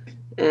 Uh-huh.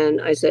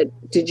 And I said,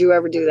 did you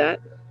ever do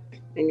that?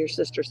 And your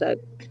sister said,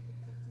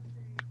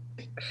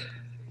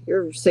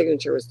 your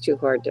signature was too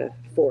hard to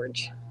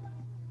forge.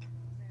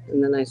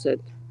 And then I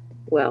said,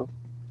 well,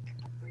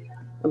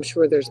 I'm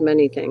sure there's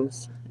many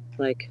things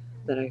like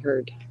that I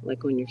heard,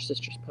 like on your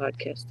sister's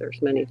podcast,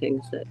 there's many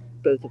things that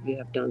both of you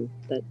have done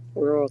that,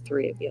 or all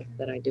three of you,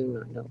 that I do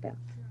not know about.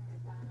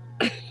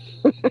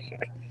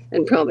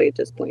 And probably at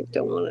this point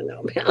don't want to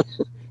know about.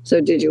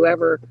 So did you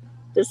ever,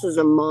 this is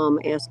a mom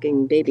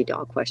asking baby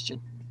doll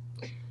question.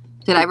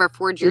 Did I ever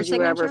forge your Did you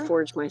signature? ever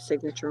forge my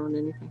signature on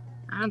anything?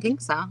 I don't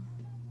think so.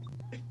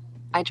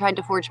 I tried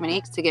to forge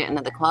Monique's to get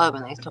into the club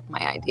and they took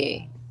my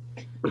ID.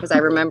 Because I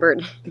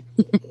remembered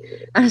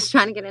I was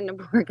trying to get into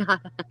Borgata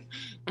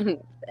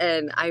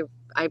and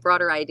I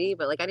brought her ID,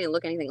 but like I didn't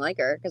look anything like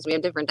her because we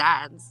had different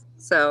dads.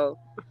 So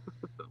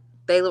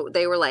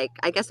they were like,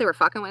 I guess they were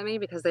fucking with me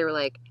because they were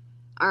like,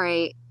 all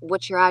right,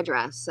 what's your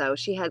address? So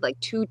she had like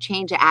 2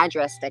 change of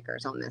address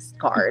stickers on this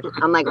card.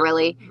 I'm like,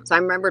 really? So I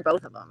remembered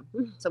both of them.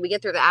 So we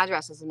get through the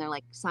addresses and they're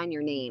like, sign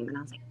your name. And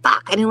I was like,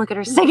 fuck, I didn't look at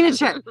her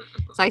signature.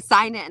 So I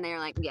signed it and they were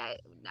like, yeah,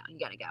 no, you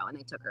gotta go. And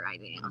they took her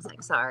ID. I was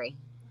like, sorry.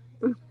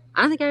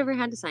 I don't think I ever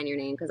had to sign your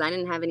name because I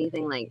didn't have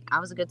anything like, I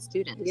was a good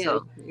student. Yeah,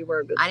 So you were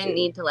a good I didn't student.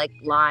 need to like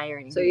lie or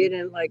anything. So you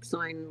didn't like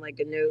sign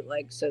like a note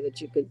like so that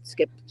you could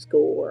skip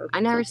school or I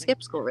never something?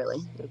 skipped school really.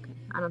 Okay.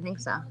 I don't think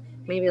so.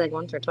 Maybe like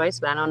once or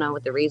twice, but I don't know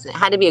what the reason. It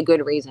had to be a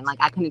good reason. Like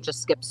I couldn't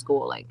just skip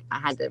school. Like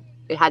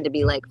it had to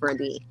be like for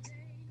the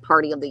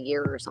party of the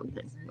year or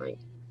something. Right.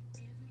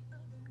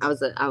 I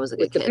was a good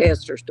With the kid.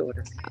 pastor's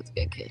daughter. I was a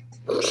good kid.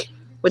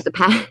 With the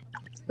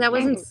that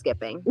wasn't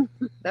skipping.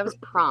 That was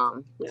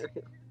prom. Yeah.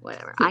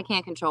 Whatever. I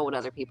can't control what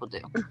other people do.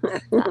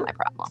 Not my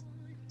problem.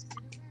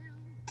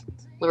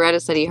 Loretta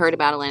said he heard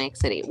about Atlantic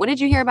City. What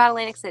did you hear about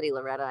Atlantic City,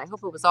 Loretta? I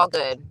hope it was all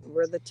good.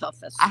 We're the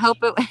toughest. I hope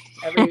it.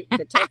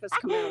 The toughest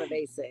come out of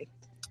AC.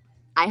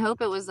 I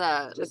hope it was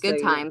the Just good so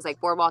you know. times,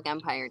 like Boardwalk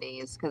Empire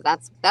days, because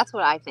that's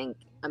what I think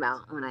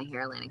about when I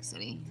hear Atlantic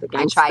City. The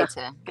I tried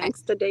to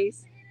Gangsta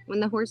days. when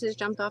the horses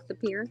jumped off the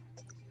pier.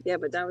 Yeah,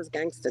 but that was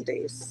gangsta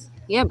days.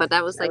 Yeah, but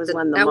that was That like was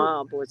when the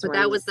mob was. but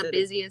running that was the city.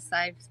 busiest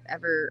I've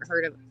ever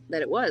heard of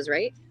that it was,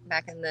 right?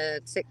 Back in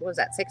the what was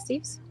that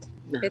 60s,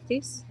 No.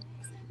 50s?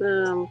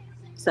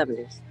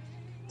 70s.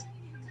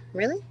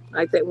 Really?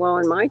 I think. Well,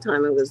 in my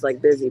time, it was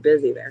like busy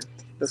there.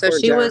 So before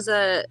she Jar- was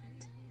a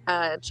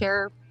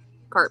chair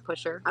cart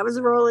pusher. I was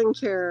a rolling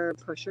chair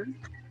pusher.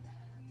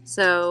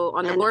 So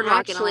on the And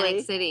boardwalk in actually,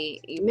 Atlantic City,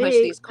 you Me, push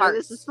these and carts.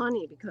 this is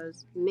funny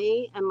because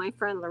me and my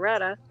friend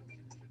Loretta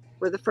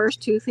were the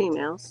first two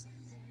females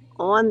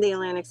on the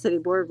Atlantic City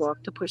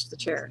boardwalk to push the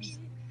chairs.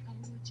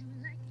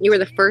 You were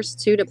the first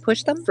two to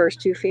push them?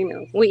 First two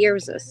females. What year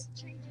was this?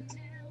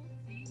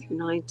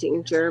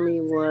 19.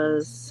 Jeremy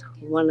was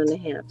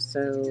 1.5,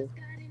 so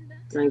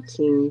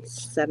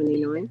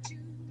 1979.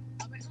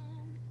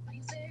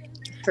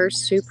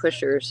 First two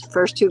pushers.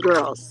 First two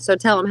girls. So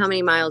tell them how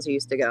many miles you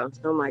used to go.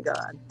 Oh my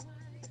God.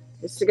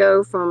 Used to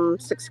go from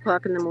 6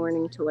 o'clock in the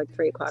morning to like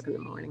 3 o'clock in the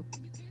morning.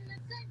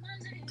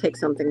 Take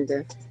something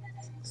to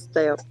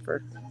stay up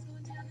for.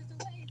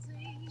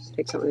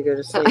 Take something to go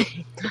to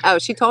sleep. Oh,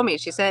 she told me.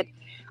 She said,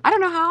 I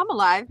don't know how I'm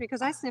alive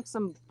because I sniffed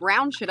some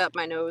brown shit up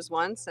my nose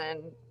once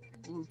and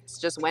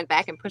just went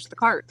back and pushed the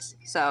carts.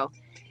 So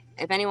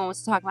if anyone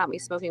wants to talk about me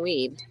smoking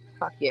weed,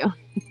 fuck you.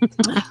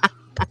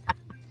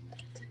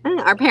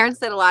 Our parents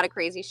did a lot of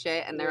crazy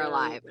shit and they're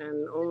alive.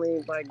 And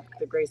only by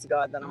the grace of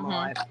God that I'm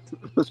alive.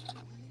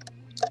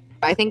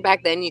 I think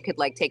back then you could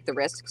like take the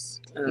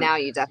risks. Now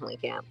you definitely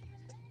can't.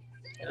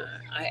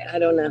 I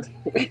don't know.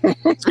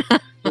 It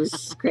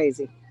was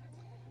crazy.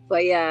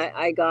 But yeah,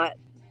 I got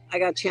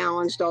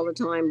challenged all the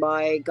time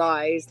by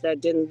guys that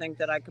didn't think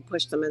that I could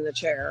push them in the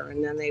chair.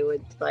 And then they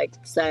would like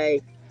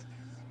say,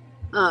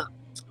 well,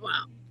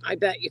 I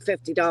bet you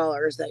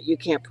 $50 that you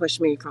can't push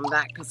me from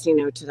that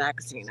casino to that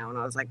casino. And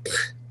I was like,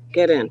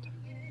 get in.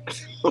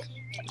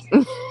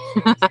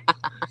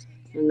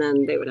 And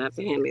then they would have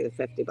to hand me the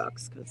 $50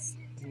 because,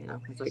 I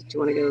was like, do you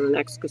want to go to the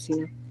next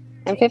casino?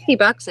 And $50 in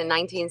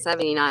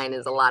 1979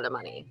 is a lot of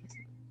money.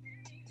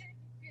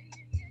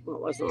 Well,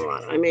 it wasn't a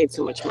lot. I made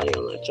so much money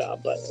on that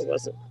job, but it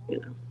wasn't,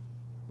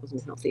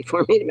 wasn't healthy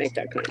for me to make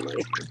that kind of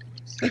money.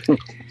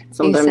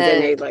 Sometimes they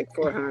made like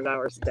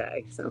 $400 a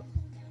day. So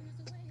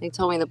they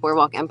told me the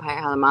Boardwalk Empire,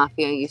 how the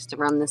mafia used to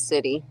run the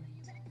city.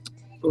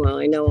 Well,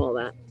 I know all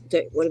that.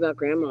 What about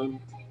Grandma?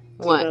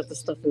 What about the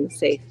stuff in the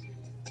safe?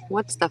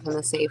 What stuff in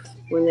the safe?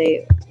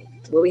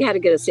 We had to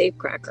get a safe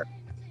cracker.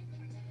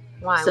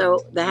 Why?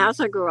 So the house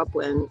I grew up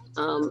in,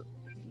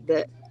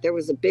 there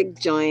was a big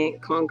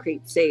giant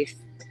concrete safe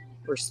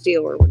or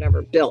steel or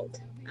whatever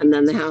built, and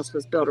then the house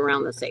was built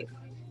around the safe.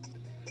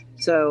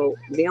 So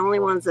the only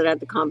ones that had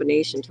the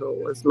combination to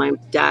it was my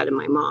dad and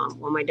my mom.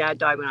 Well, my dad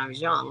died when I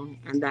was young,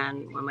 and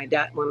then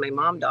when my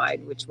mom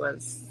died, which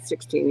was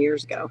 16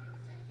 years ago,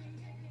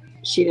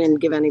 she didn't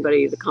give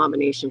anybody the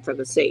combination for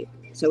the safe.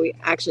 So we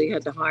actually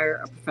had to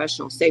hire a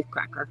professional safe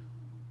cracker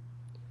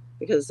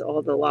because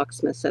all the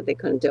locksmiths said they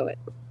couldn't do it.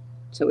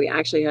 So we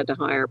actually had to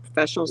hire a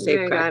professional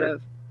safe cracker. Got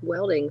a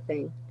welding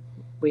thing.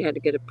 We had to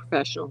get a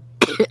professional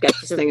to get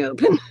this thing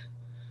open.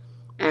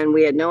 And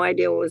we had no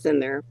idea what was in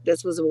there.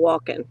 This was a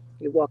walk-in.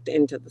 You walked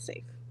into the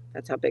safe.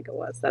 That's how big it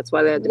was. That's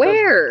why they had to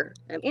Where?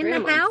 In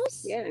Grandma's. the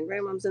house? Yeah, and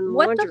Grandma's in the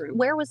laundry room.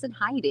 Where was it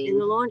hiding? In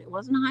the laundry. It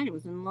wasn't hiding. It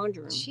was in the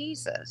laundry room.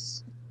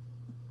 Jesus.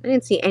 I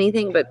didn't see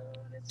anything but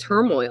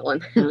turmoil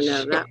in Oh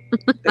no,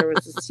 there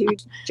was this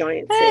huge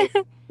giant safe,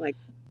 like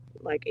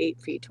 8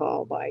 feet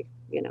tall by,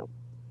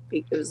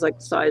 it was like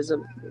the size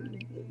of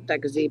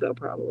that gazebo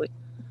probably.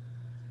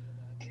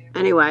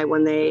 Anyway,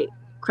 when they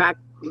cracked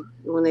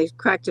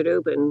it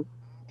open,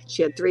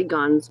 she had 3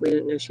 guns. We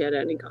didn't know she had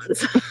any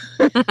guns.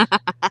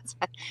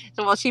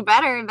 Well, she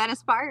better in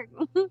Venice Park.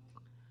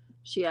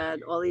 She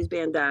had all these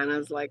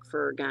bandanas, like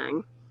for a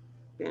gang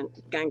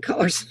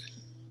colors.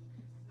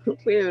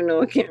 We didn't know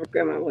what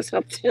Grandma was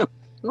up to.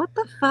 What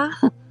the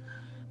fuck?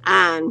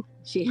 And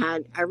she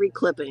had every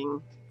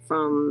clipping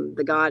from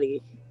the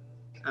Gotti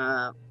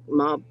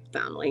mob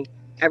family,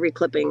 every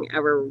clipping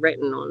ever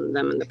written on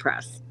them in the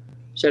press.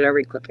 She had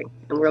every clipping.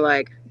 And we're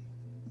like,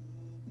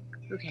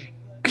 okay.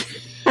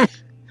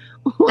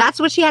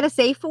 That's what she had a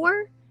safe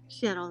for?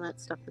 She had all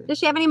that stuff in there. Did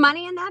she have any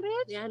money in that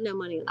bitch? Yeah, no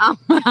money in Oh.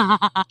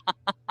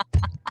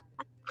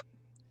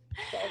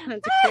 all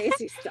kinds of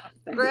crazy stuff.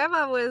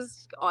 Grandma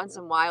was on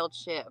some wild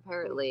shit,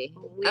 apparently.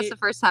 That's the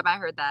first time I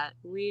heard that.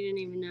 We didn't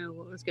even know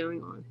what was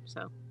going on.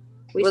 So,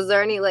 was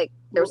there any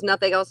there was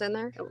nothing else in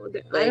there?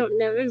 I don't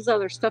know. There's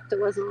other stuff that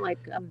wasn't like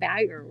a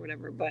bag or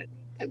whatever, but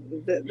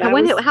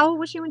how old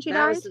was she when she that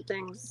died? was the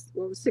things.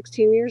 Well, it was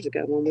 16 years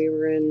ago when we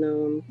were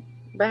in.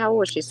 But how old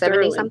was she?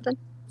 70 something?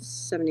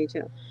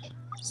 72.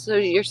 So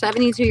you're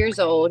 72 years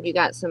old. You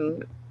got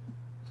some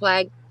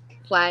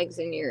flags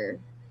in your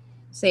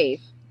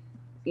safe.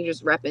 You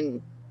just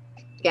repping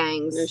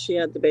gangs. No, she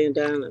had the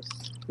bandanas,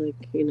 like,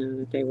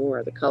 that they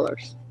wore, the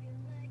colors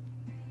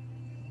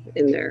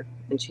in there.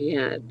 And she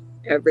had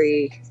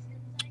every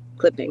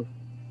clipping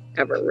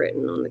ever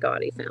written on the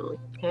Gotti family.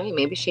 Okay,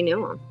 maybe she knew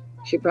them.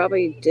 She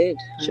probably did.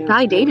 She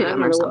probably dated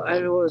him or something. I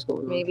don't know what was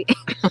going on. Maybe.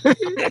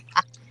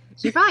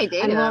 She probably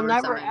dated And we'll him or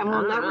never, something. and I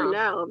we'll don't never know.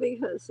 know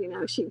because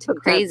she took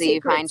that Crazy you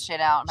secrets- find shit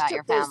out about she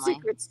your took those family.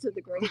 secrets to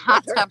the grave.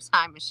 Hot with her. tub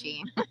time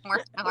machine.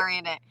 We're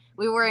in it.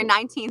 We were in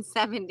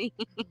 1970.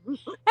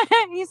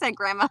 He said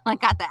grandma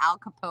got the Al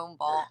Capone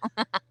vault.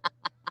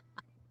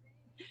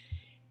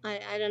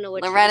 I don't know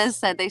what Loretta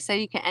said they said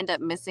you can end up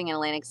missing in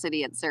Atlantic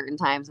City at certain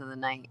times of the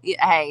night.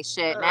 Hey,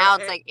 shit. Now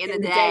it's like in the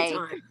day.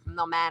 daytime.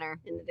 No matter.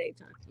 In the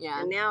daytime.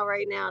 Yeah. And now,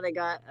 right now, they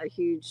got a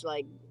huge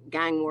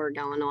gang war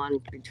going on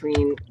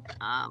between.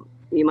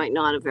 You might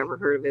not have ever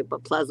heard of it,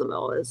 but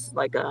Pleasantville is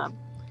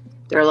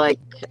they're like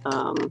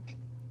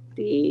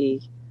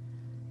the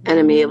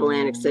enemy of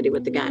Atlantic City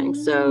with the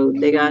gangs. So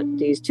they got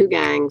these two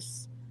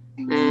gangs,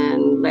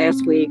 and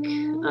last week,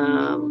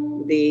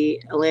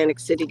 the Atlantic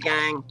City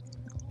gang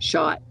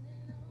shot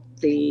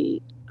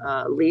the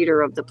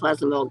leader of the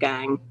Pleasantville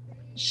gang,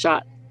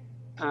 shot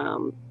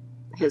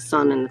his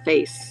son in the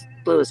face,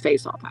 blew his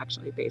face off,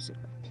 actually,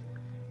 basically,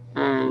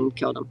 and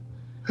killed him.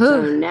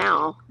 So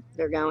now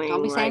they're going.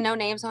 Don't be saying no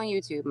names on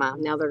YouTube,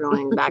 Mom. Now they're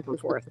going back and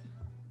forth.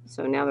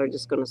 So now they're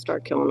just going to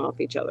start killing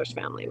off each other's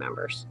family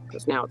members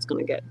because now it's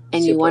going to get.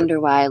 And you wonder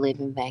why I live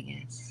in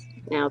Vegas.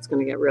 Now it's going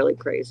to get really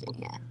crazy.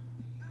 Yeah.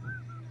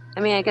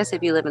 I mean, I guess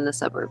if you live in the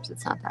suburbs,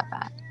 it's not that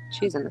bad.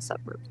 She's in the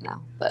suburbs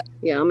now, but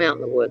Yeah, I'm out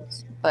in the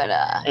woods. but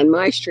And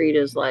my street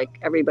is like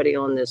everybody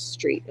on this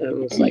street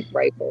owns like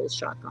rifles,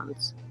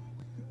 shotguns.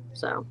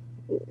 So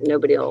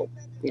nobody will,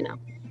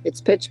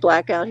 it's pitch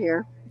black out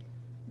here.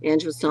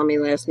 Ange was telling me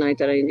last night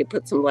that I need to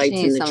put some lights she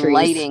in needs the some trees.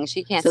 lighting.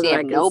 She can't so see that I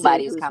if can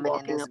nobody's see who's coming in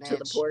walking this up to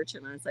the bitch. porch.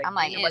 And I was like, I'm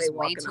like, "Ain't it nobody is way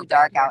walking too up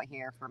dark here." out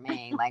here for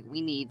me. Like,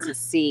 we need to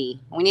see.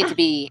 We need to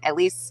be at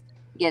least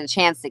get a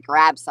chance to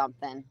grab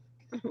something.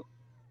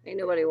 Ain't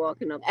nobody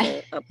walking up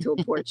to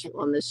a porch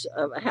on this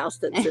a house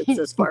that sits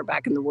this far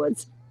back in the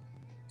woods.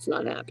 It's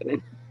not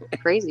happening.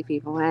 Crazy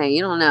people. Hey,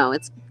 you don't know.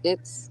 It's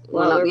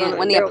Well,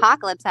 when the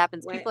apocalypse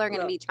happens, when- people are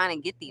going to look, be trying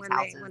to get these when they-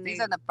 houses. when These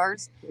they- are the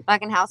first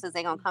fucking houses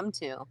they're going to come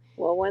to.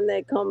 Well, when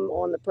they come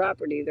on the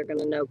property, they're going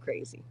to know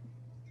crazy.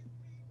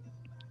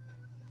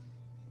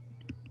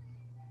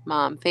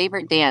 Mom,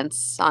 favorite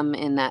dance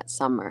in that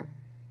summer.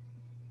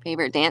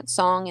 Favorite dance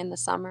song in the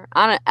summer.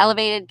 On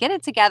Elevated, get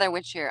it together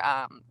with your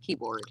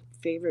keyboard.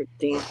 Favorite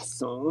dance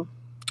song?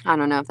 I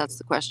don't know if that's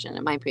the question.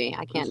 It might be.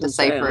 I can't was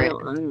gonna say, decipher I it.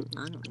 don't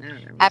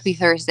know. Happy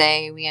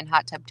Thursday. We in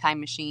Hot Tub Time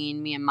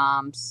Machine. Me and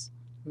Mom's.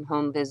 I'm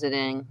home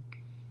visiting.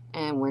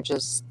 And we're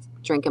just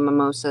drinking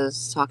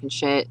mimosas, talking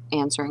shit,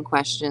 answering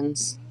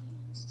questions.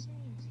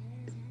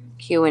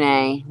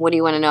 Q&A. What do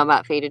you want to know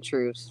about Faded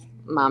Truths?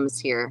 Mom is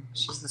here.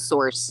 She's the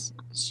source.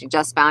 She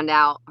just found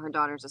out her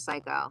daughter's a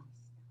psycho.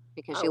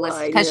 Because Oh, she well,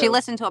 listened. I Because she knew.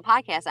 listened to a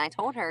podcast, and I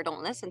told her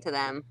don't listen to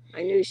them.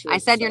 I knew she was I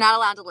said you're sick. not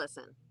allowed to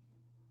listen.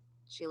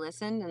 She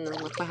listened, and then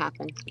look what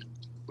happened.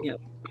 The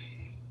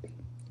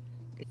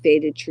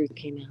Faded Truth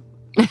came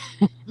out.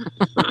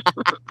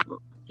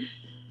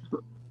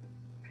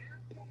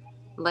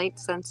 Light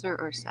sensor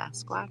or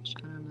Sasquatch?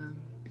 I don't know.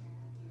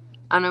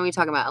 I don't know. We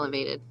talk about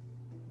Elevated.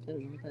 I don't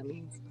know what that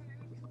means.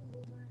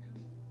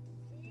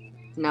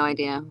 No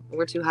idea.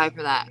 We're too high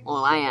for that.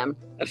 Well, I am.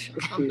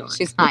 I'm not.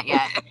 She's not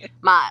yet.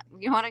 Ma,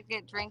 you want to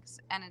get drinks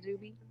and a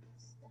doobie?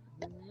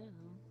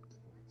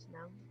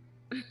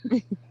 No.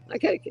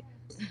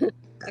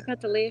 I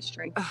got the last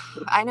drink.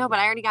 I know, but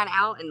I already got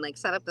out and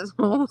set up this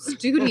whole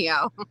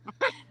studio.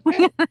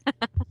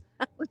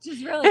 Which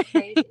is really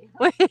crazy.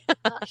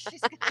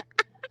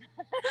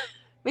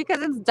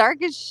 Because it's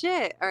dark as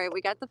shit. All right,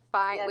 we got the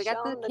fire. We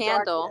got the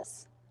candle,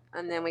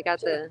 and then we got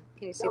the.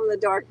 Can you see? From the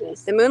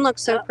darkness. The moon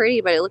looks so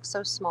pretty, but it looks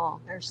so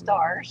small. There's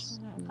stars.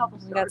 A couple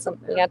We got stars.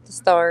 we got the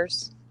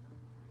stars.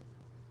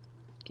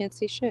 Can't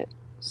see shit.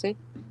 See?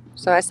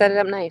 So I set it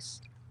up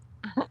nice.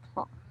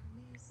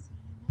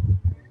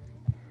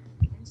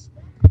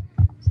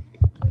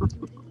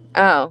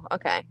 Oh,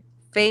 okay.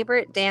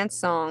 Favorite dance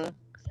song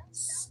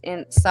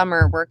in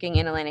summer working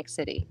in Atlantic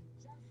City.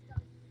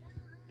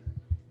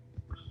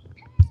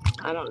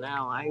 I don't know.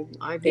 I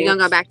You gonna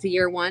go back to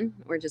year one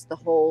or just the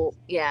whole?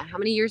 Yeah. How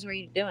many years were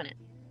you doing it?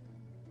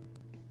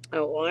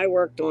 Oh well, I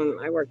worked in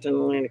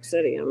Atlantic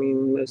City. I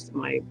mean, most of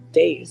my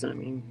days. I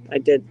mean, I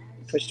did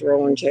push the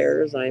rolling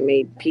chairs. I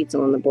made pizza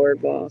on the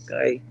boardwalk.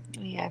 Oh,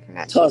 yeah, I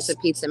forgot. She Toss- was a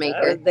pizza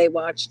maker. They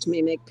watched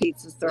me make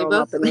pizzas, throw We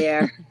them up both- in the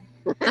air.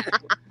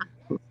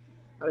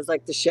 I was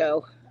like the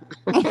show.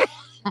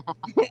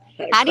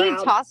 How do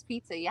you toss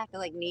pizza? You have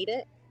to knead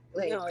it.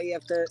 No, you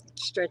have to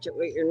stretch it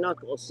with your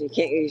knuckles. You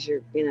can't use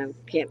your,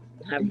 can't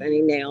have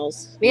any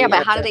nails. Yeah, You but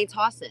have how to- do they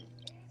toss it?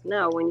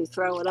 No, when you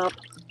throw it up,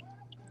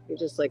 you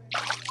just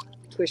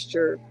twist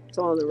it's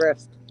on the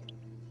wrist.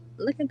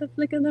 Look at the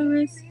flick of the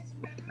wrist.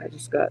 I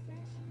just got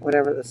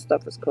whatever the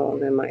stuff is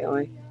called in my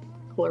eye.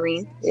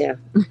 Chlorine. Yeah.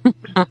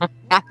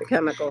 The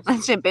chemicals.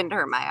 That shit been to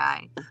hurt my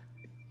eye.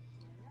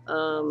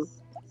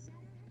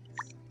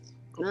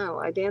 No,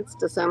 I danced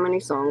to so many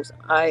songs.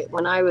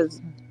 When I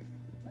was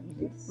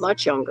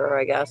much younger,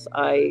 I guess,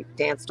 I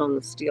danced on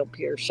the Steel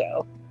Pier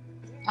show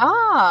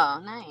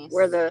Oh, nice.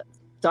 where the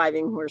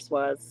diving horse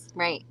was.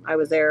 Right. I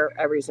was there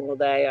every single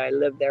day. I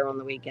lived there on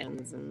the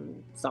weekends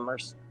and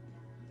summers.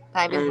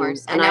 Diving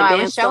horse. I And know. I was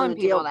danced showing on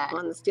people Deal, that.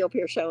 on the Steel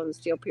Pier show, and the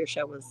Steel Pier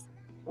show was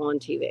on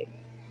TV.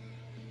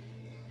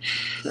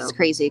 So, It's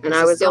crazy. and Because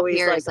I the was Steel always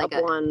Pier like is like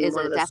up on is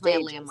one of the definitely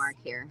stages a landmark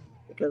here.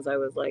 because I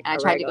was like, And I a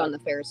tried to go regular. on the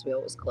Ferris wheel.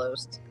 It was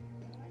closed.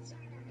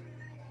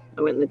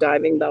 I went in the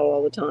diving bell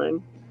all the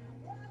time.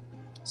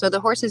 So the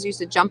horses used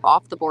to jump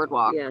off the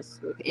boardwalk. Yes,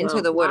 Into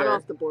the not water.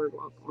 off the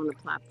boardwalk, on the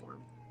platform.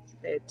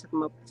 They took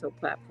them up to a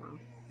platform,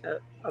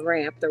 a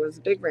ramp. There was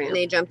a big ramp, And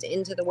they jumped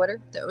into the water,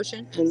 the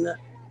ocean. and the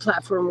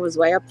platform was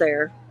way up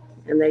there,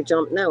 and they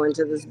jumped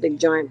into this big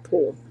giant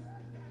pool,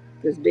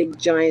 this big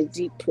giant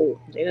deep pool.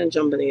 They didn't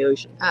jump in the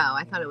ocean. Oh,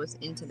 I thought it was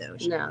into the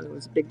ocean. No, there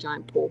was a big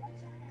giant pool,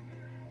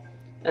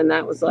 and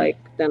that was like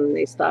then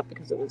they stopped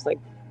because it was like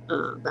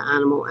the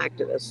animal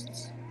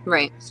activists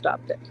Right.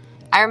 stopped it.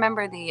 I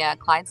remember the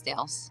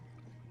Clydesdales,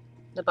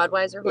 the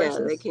Budweiser horses.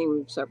 Yeah, they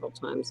came several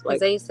times. Because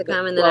they used to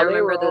come, and then well, I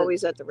remember they were the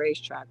always at the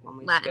racetrack when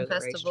we Latin used to go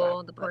to the Festival,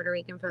 racetrack, the but Puerto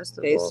Rican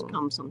Festival. they used to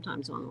come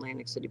sometimes on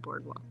Atlantic City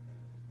Boardwalk.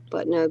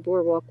 But no,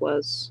 Boardwalk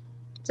was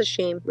It's a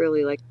shame.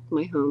 really like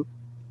my home,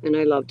 and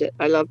I loved it.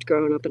 I loved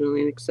growing up in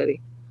Atlantic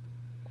City.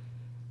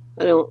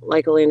 I don't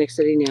like Atlantic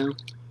City now.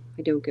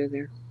 I don't go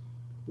there,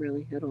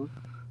 really, at all.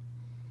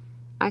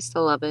 I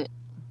still love it,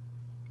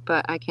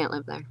 but I can't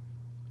live there.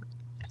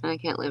 And I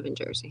can't live in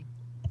Jersey.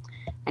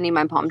 I need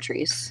my palm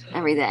trees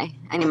every day.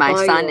 I need my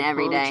Buy sun you a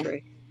every palm day.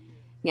 tree.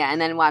 Yeah,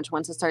 and then watch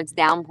once it starts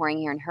downpouring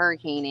here and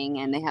hurricaning,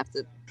 and they have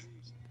to.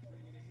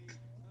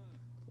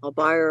 I'll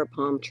buy her a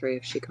palm tree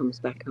if she comes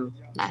back home,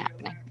 Not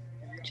happening.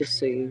 just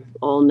so you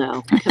all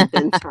know.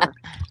 Convince her.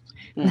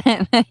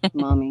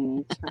 Mommy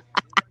needs her.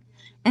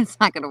 It's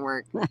not gonna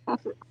work.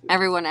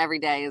 Everyone every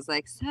day is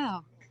like,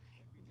 so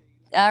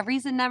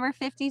reason number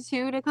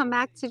 52 to come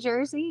back to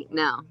Jersey?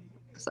 No,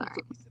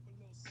 sorry.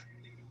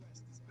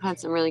 Had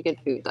some really good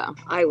food though,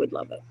 I would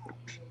love it.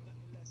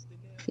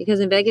 because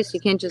in Vegas you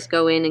can't just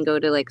go in and go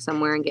to like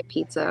somewhere and get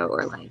pizza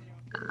or like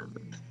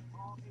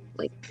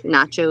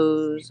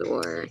nachos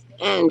or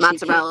And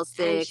mozzarella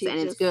she can't- sticks, and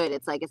it's just- good.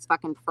 It's like it's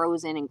fucking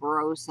frozen and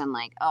gross and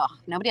like, oh,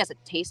 nobody has a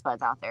taste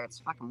buds out there. It's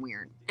fucking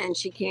weird. And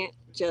she can't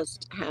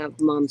just have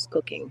mom's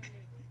cooking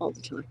all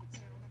the time.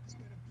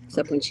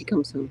 Except when she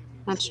comes home.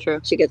 That's true.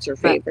 She gets her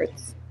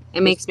favorites.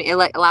 It makes me.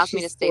 It allows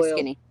me to She's stay spoiled.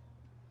 skinny.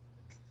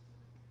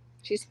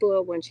 She's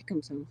spoiled when she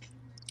comes home.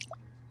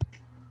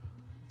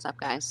 What's up,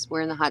 guys?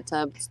 We're in the hot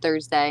tub. It's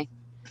Thursday.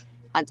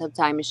 Hot tub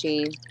time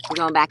machine. We're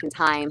going back in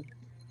time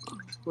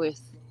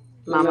with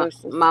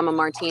Mimosas. Mama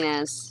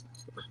Martinez.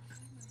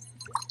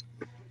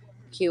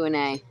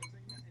 Q&A.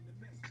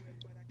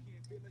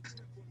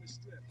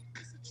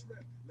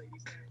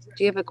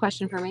 Do you have a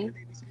question for me?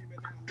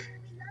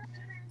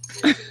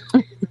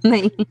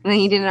 that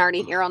you didn't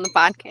already hear on the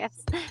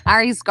podcast? I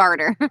already scarred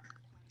her.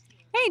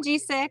 Hey,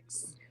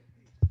 G6.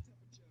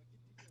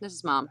 This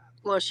is Mom.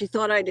 Well, she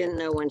thought I didn't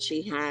know when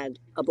she had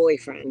a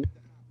boyfriend.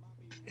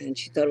 And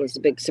she thought it was a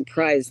big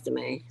surprise to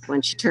me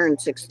when she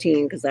turned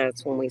 16, because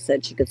that's when we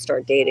said she could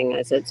start dating.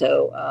 I said,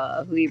 so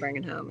who are you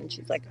bringing home? And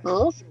she's like,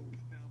 huh?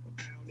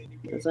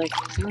 I was like,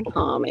 don't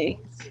call me.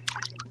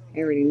 I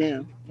already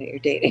know that you're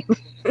dating.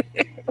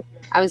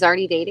 I was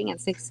already dating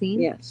at 16?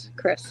 Yes,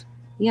 Chris.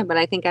 Yeah, but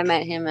I think I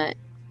met him at...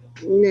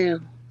 No.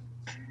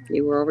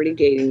 You were already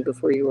dating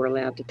before you were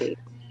allowed to date.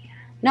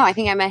 No, I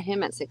think I met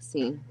him at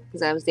 16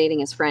 because I was dating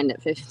his friend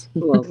at 15.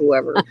 Well,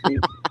 whoever.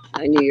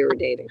 I knew you were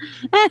dating.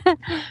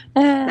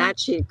 That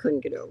she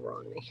couldn't get over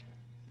on me.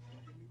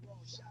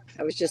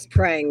 I was just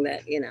praying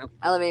that,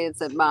 Elevated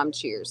said, Mom,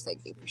 cheers. Thank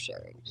you for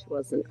sharing. she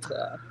wasn't,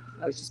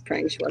 I was just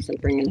praying she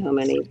wasn't bringing home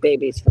any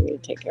babies for me to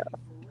take care of.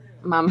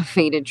 Mama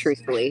faded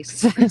truthfully.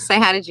 Say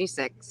hi to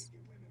G6.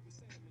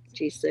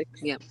 G6?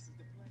 Yep.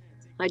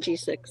 Hi,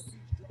 G6.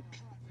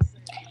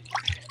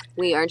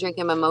 We are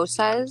drinking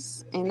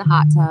mimosas in the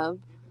hot tub.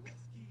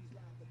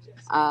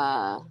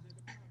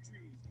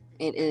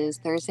 It is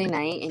Thursday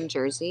night in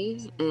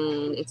Jersey,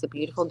 and it's a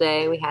beautiful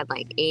day. We had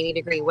like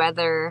 80-degree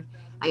weather.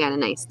 I got a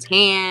nice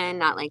tan,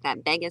 not like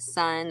that Vegas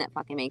sun that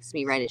fucking makes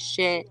me red as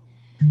shit.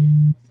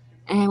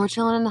 And we're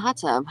chilling in the hot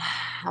tub.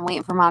 I'm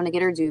waiting for Mom to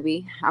get her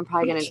doobie. I'm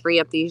probably going to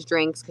re-up these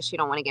drinks because she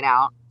don't want to get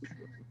out.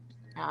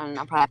 And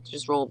I'll probably have to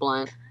just roll a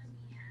blunt.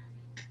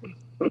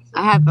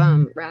 I have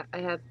I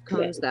have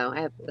cones though.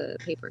 I have the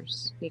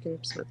papers. You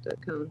can smoke the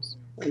cones.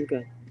 I'm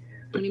good.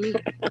 What do you mean?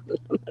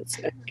 I'm not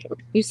sick.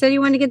 You said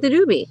you wanted to get the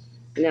doobie.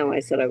 No, I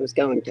said I was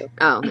going to.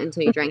 Oh,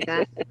 until you drank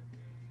that?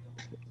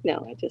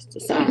 No, I just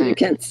decided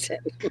against it.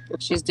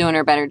 She's doing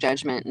her better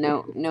judgment.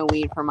 No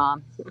weed for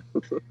Mom.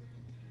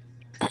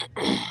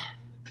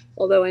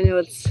 Although I know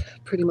it's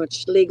pretty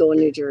much legal in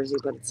New Jersey,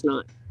 but it's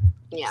not.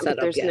 Yeah, set but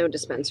up there's yet. no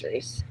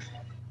dispensaries.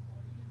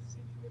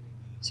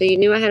 So you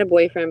knew I had a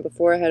boyfriend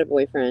before I had a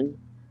boyfriend.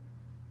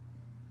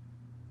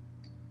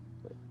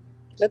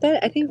 But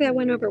I think that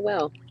went over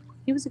well.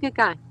 He was a good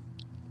guy.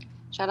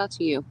 Shout out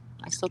to you.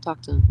 I still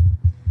talk to him.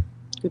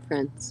 Good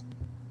friends.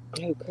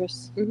 Oh,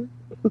 Chris? Mhm.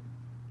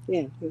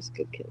 Yeah, he was a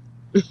good kid.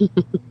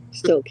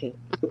 Still a kid.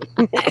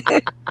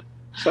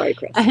 Sorry,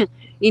 Chris.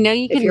 You know,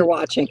 you If you're can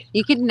watching.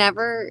 you could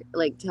never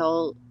like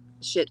tell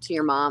shit to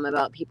your mom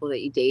about people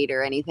that you date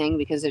or anything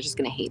because they're just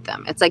going to hate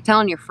them. It's like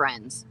telling your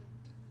friends.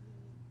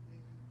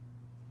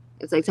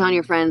 It's like telling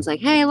your friends, like,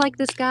 hey, I like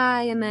this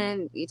guy. And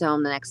then you tell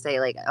them the next day,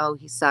 like, oh,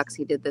 he sucks.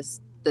 He did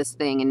this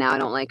thing and now I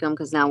don't like him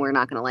because now we're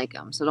not going to like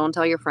him. So don't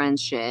tell your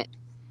friends shit.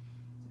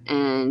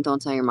 And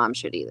don't tell your mom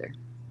shit either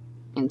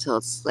until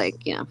it's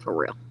like, you know, for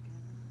real.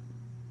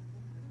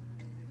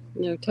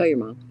 No, tell your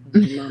mom.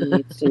 Your mom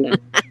needs to know.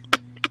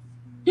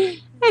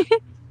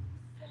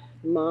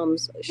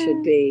 Moms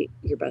should be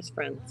your best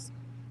friends.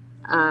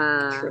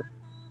 True.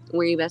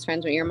 Were you best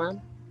friends with your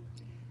mom?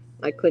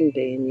 I couldn't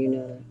be, and you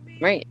know that.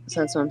 Right. So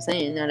that's what I'm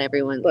saying. Not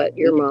everyone. But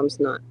your mom's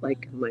not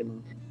like my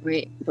mom.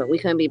 Right. But we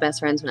couldn't be best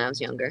friends when I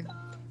was younger.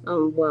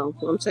 Well,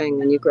 I'm saying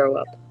when you grow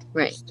up,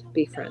 right, just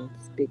be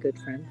friends, be good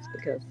friends,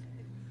 because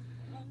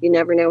you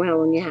never know how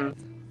long you have.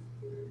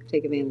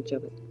 Take advantage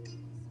of it.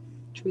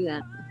 True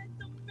that.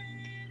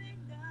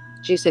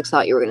 G6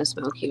 thought you were going to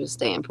smoke. He was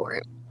staying for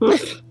it.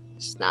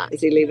 Just not.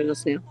 Is he leaving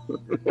us now?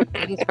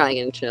 He's probably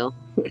going to chill.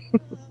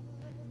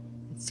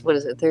 What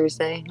is it,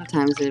 Thursday? What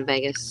time is it in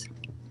Vegas?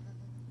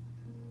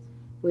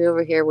 We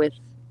over here with,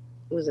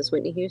 was this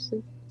Whitney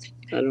Houston?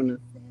 I don't know.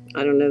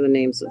 I don't know the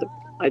names of the.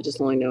 I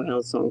just only know how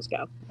the songs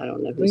go. I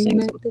don't know who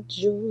sings them. The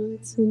joy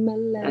to my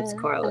life. That's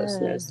Carlos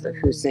knows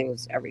who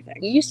sings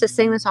everything. You used to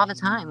sing this all the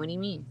time. What do you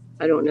mean?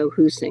 I don't know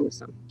who sings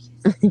them.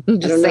 You I just don't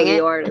know sing the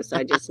it? artist.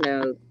 I just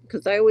know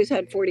because I always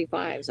had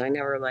 45s. I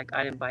never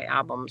I didn't buy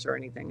albums or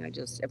anything. I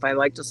just if I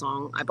liked a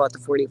song, I bought the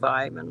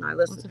 45 and I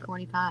listened. What's a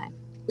 45?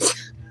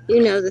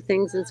 You know the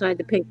things inside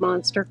the Pink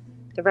Monster,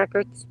 the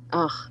records.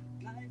 Ugh.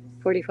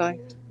 45.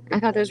 I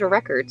thought those were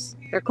records.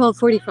 They're called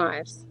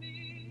 45s.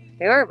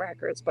 They are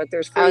records, but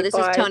there's 45. Oh, this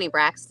is Tony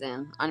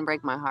Braxton.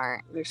 Unbreak My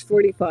Heart. There's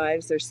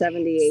 45s. There's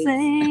 78s.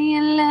 Say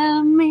you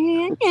love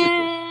me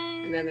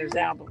again. And then there's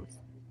albums.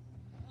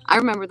 I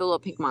remember the little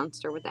Pink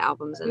Monster with the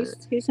albums in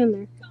it. He's in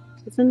there.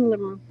 It's in the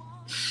living room.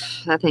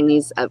 That thing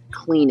needs a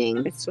cleaning.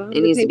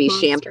 It needs to be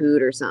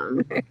shampooed or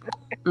something.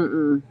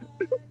 Mm-mm.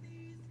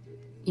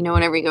 You know,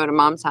 whenever you go to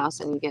Mom's house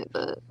and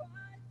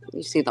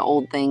you see the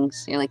old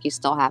things, you're like, you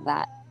still have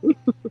that.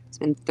 It's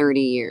been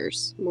 30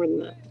 years. More than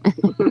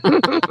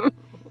that.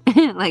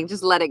 Like,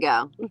 just let it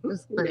go.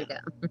 Just let it go.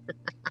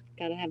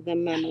 Gotta have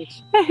them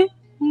memories.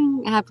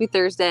 Happy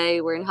Thursday.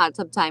 We're in Hot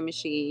Tub Time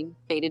Machine.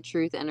 Faded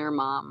Truth and her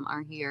mom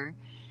are here.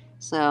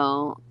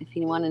 So if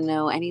you want to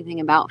know anything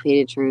about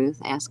Faded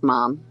Truth, ask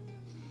Mom.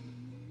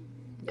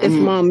 If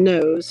Mom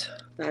knows,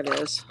 that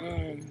is.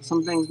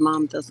 Some things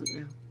Mom doesn't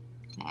know.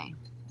 Okay.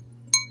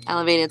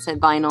 Elevated said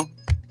vinyl.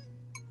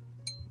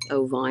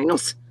 Oh,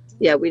 vinyls.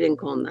 Yeah, we didn't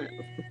call them that.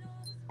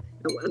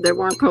 They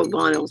weren't called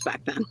vinyls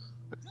back then.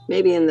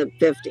 Maybe in the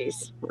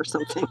 50s or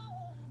something,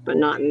 but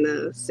not in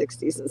the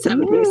 60s and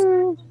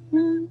 70s.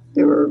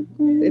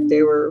 If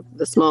they were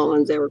the small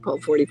ones, they were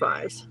called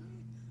 45s.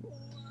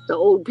 The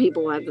old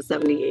people had the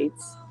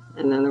 78s,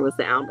 and then there was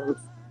the albums.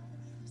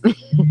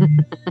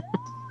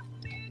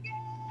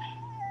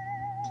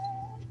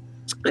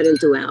 I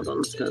didn't do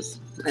albums because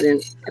I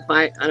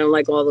don't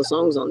like all the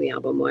songs on the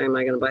album. Why am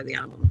I going to buy the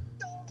album?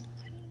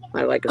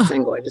 I like a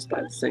single. I just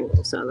buy the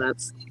single. So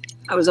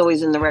I was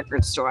always in the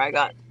record store. I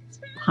got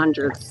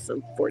hundreds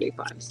of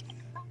 45s.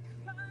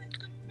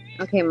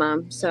 Okay,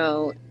 Mom.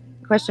 So,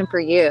 question for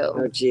you.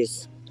 Oh,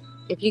 geez.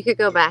 If you could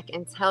go back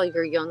and tell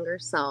your younger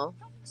self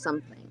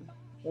something,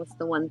 what's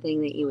the one thing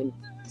that you would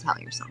tell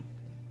yourself?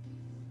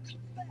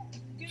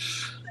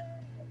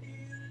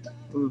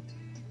 Without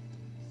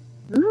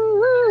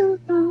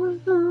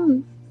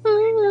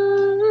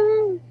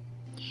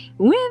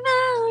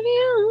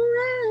you,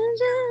 I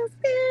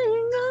just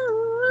can't go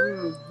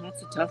on.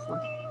 That's a tough one.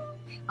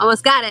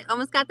 Almost got it.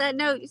 Almost got that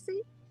note, you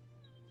see?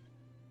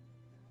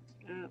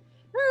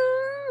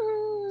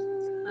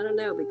 I don't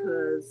know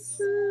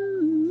because,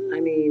 I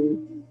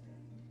mean,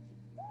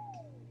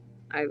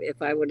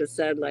 if I would have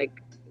said, like,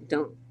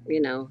 don't,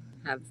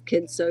 have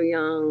kids so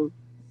young,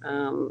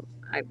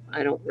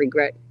 I don't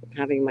regret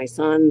having my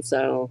son,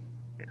 so,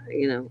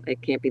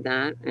 it can't be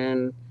that.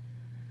 And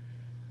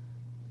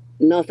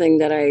nothing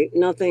that I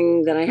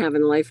have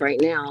in life right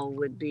now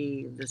would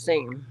be the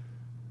same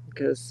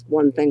because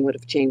one thing would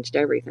have changed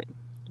everything.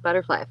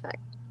 Butterfly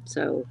effect.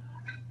 So,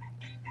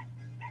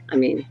 I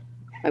mean,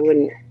 I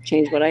wouldn't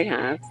change what I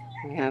have.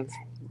 I have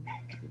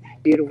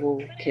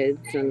beautiful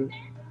kids, and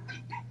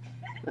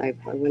I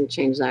wouldn't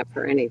change that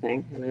for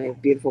anything. And I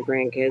have beautiful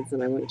grandkids,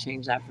 and I wouldn't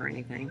change that for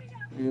anything.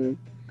 And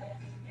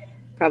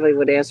probably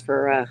would ask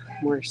for a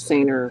more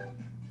saner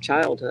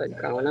childhood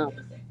growing up.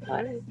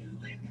 But,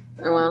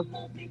 well,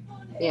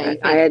 yeah,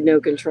 I had no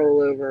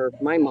control over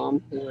my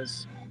mom, who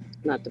was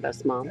not the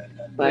best mom.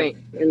 But right.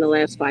 In the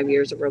last 5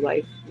 years of her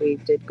life, we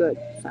did good.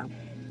 So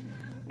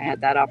I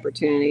had that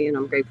opportunity, and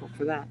I'm grateful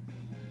for that.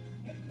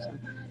 So,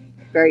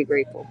 very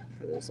grateful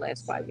for those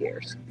last 5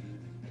 years.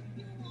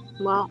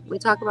 Well, we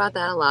talk about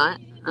that a lot.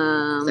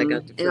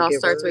 It all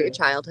starts with your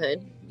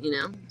childhood,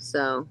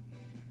 So,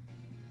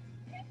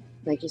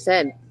 like you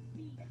said,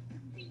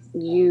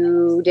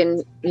 you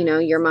didn't,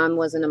 your mom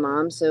wasn't a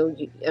mom, so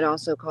it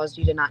also caused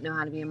you to not know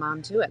how to be a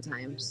mom too at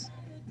times.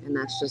 And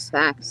that's just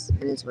facts.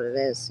 And it's what it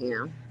is, you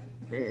know.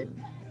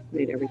 And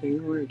Made everything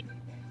hard.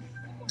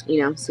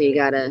 you know, so you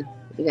gotta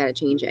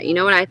change it. You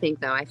know what I think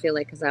though? I feel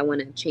like because I want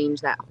to change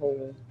that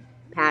whole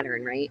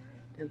pattern, right?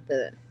 Of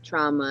the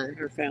trauma,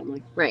 Her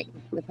family. right?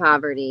 The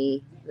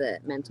poverty, the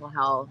mental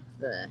health,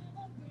 the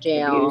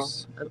jail,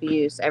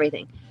 abuse,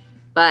 everything.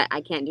 But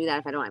I can't do that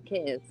if I don't have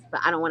kids.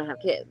 But I don't want to have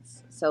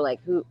kids. So like,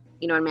 who,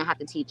 you know what I mean? I have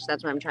to teach.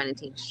 That's what I'm trying to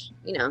teach.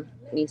 You know,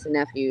 niece and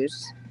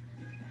nephews,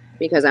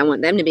 because I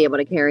want them to be able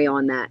to carry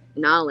on that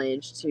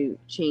knowledge to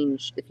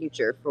change the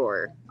future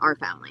for our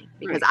family.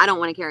 Because Right. I don't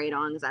want to carry it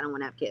on because I don't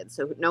want to have kids.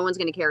 So no one's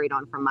going to carry it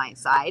on from my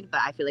side.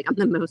 But I feel like I'm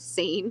the most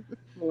sane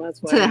Well,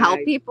 that's why to help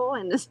I, people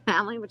in this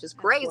family, which is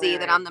crazy why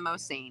that I- I'm the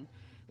most sane.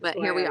 But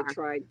why here we I are.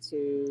 tried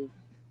to,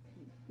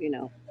 you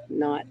know,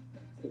 not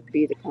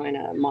be the kind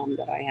of mom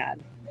that I had,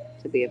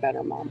 to be a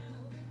better mom.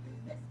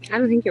 I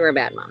don't think you were a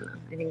bad mom, though.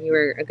 I think you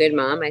were a good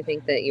mom. I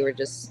think that you were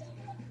just,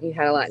 you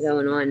had a lot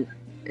going on,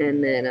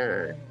 and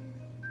then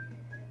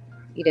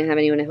you didn't have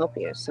anyone to help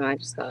you. So I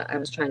just thought I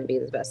was trying to be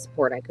the best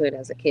support I could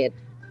as a kid,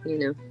 you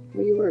know.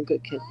 Well, you were a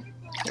good kid.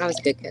 I was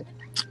a good kid.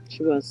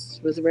 She was.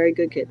 She was a very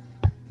good kid.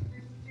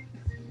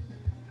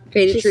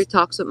 Faded She's- Truth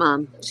Talks with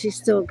Mom. She's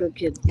still a good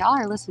kid. Y'all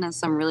are listening to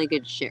some really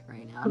good shit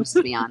right now, just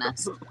to be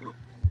honest.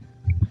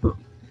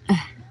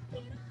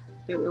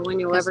 Don't know when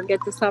you'll ever get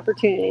this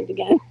opportunity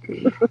again.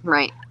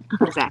 Right,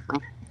 exactly.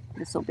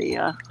 This will be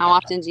How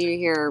often do you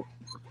hear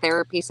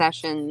therapy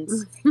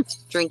sessions,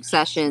 drink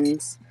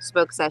sessions,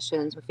 smoke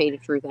sessions with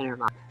Faded Truth and her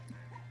mom?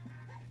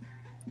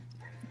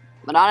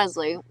 But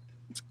honestly,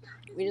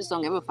 we just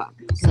don't give a fuck.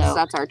 So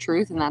that's our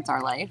truth and that's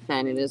our life,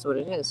 and it is what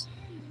it is.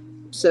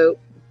 So,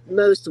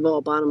 most of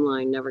all, bottom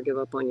line, never give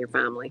up on your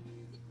family,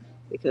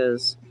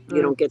 because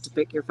you don't get to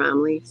pick your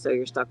family, so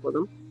you're stuck with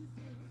them.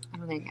 I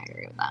don't think I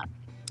agree with that.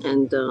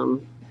 And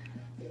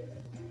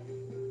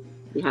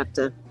you have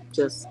to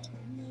just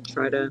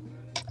try to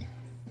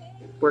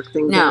work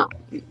things No. out.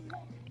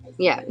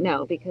 Yeah,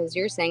 no, because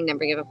you're saying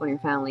never give up on your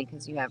family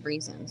because you have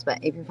reasons. But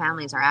if your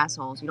families are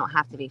assholes, you don't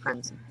have to be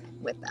friends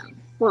with them.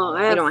 Well,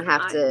 You don't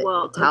have to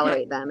okay.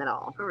 tolerate them at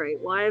all. All right.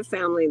 Well, I have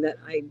family that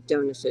I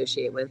don't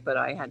associate with, but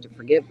I had to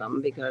forgive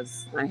them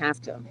because I have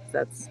to.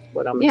 That's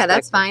what I'm. Yeah,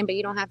 that's expecting. fine, but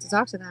you don't have to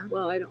talk to them.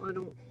 Well, I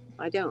don't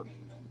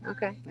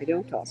Okay.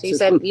 talk. So to you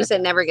them.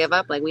 said never give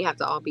up. Like we have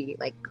to all be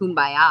like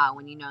kumbaya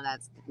when you know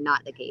that's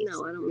not the case.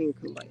 No, I don't mean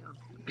kumbaya.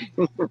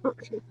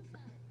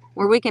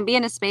 Where we can be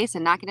in a space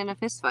and not get in a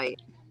fist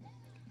fight.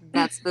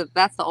 That's the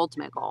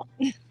ultimate goal.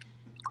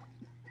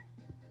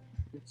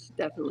 It's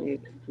definitely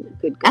a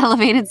good goal.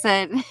 Elevated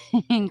said,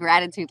 in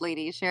gratitude,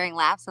 ladies, sharing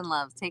laughs and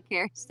loves. Take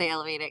care. Stay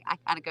elevated. I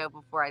gotta go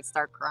before I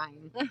start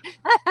crying.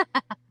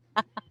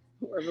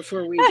 Or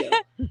before we do.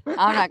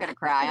 I'm not gonna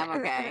cry. I'm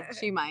okay.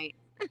 She might.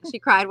 She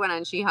cried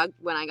when she hugged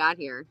when I got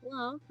here.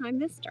 Well, I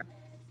missed her.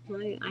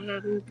 I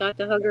haven't got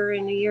to hug her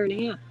in a year and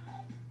a half.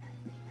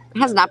 It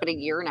has not been a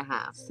year and a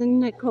half.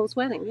 Since Nicole's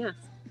wedding, yes.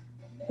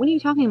 What are you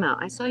talking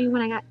about? I saw you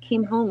when I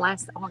came home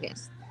last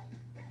August.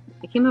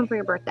 I came home for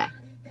your birthday.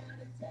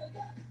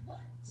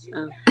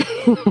 Oh.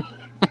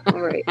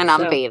 All right. And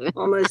I'm so, faded.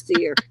 almost a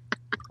year.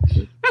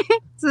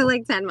 So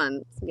like 10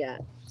 months. Yeah.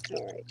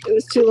 All right. It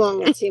was too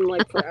long. It seemed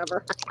like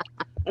forever.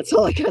 That's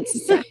all I got to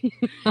say.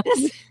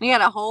 We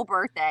had a whole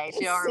birthday.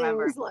 She don't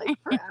remember. Seems like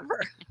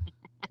forever.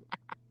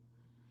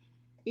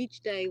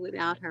 Each day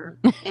without her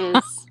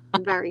is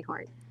very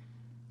hard.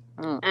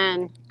 Mm.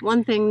 And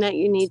one thing that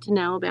you need to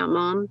know about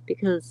mom,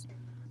 because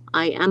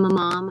I am a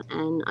mom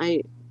and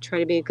I try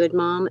to be a good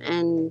mom,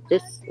 and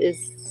this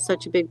is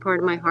such a big part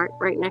of my heart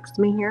right next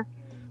to me here,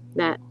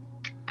 that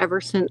ever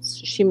since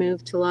she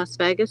moved to Las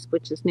Vegas,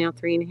 which is now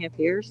 3.5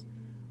 years,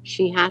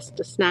 she has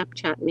to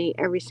Snapchat me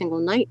every single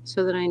night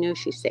so that I know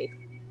she's safe.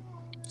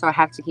 So I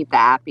have to keep the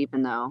app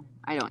even though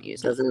I don't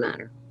use it. Doesn't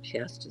matter. She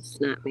has to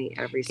snap me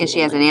every single Because she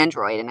has an night.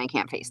 Android and I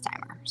can't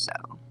FaceTime her. So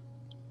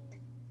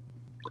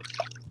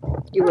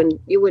You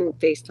wouldn't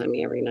FaceTime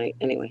me every night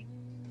anyway.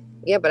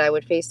 yeah, but I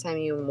would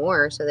FaceTime you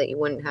more so that you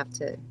wouldn't have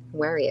to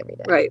worry every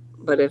day. Right.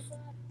 But if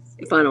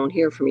I don't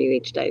hear from you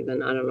each day,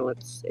 then I don't know if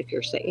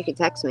you're You safe. could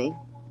text me.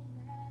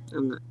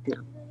 I'm not, no.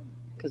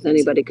 Because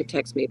anybody could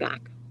text me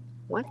back.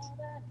 What?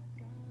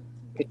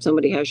 If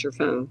somebody has your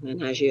phone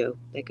and has you,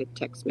 they could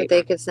text me But they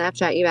back. could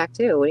Snapchat you back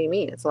too. What do you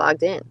mean? It's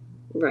logged in.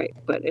 Right.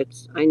 But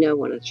I know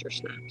when it's your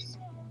snaps.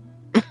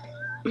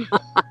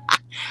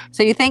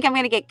 So you think I'm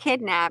going to get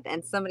kidnapped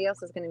and somebody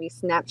else is going to be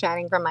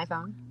Snapchatting from my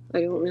phone?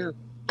 I don't know.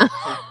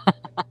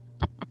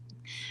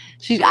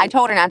 I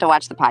told her not to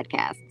watch the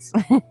podcasts.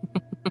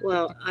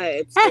 Well,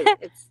 it's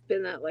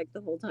been that like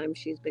the whole time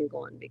she's been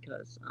gone,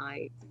 because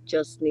I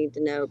just need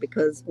to know,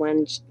 because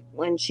when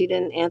she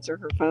didn't answer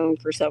her phone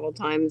for several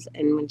times,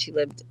 and when she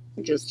lived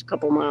just a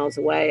couple miles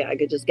away, I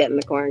could just get in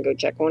the car and go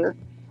check on her.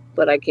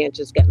 But I can't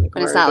just get in the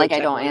car. But it's and not go like I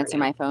check don't on her answer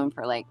now. my phone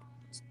for like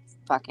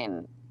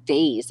fucking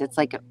days. It's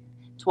like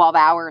 12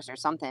 hours or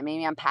something.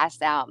 Maybe I'm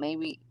passed out.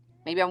 Maybe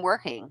I'm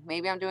working.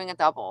 Maybe I'm doing a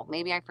double.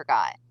 Maybe I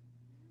forgot.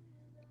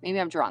 Maybe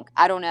I'm drunk.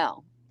 I don't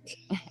know.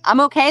 I'm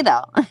okay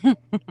though.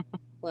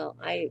 Well,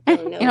 I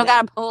don't know You don't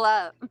that. gotta pull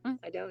up.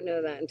 I don't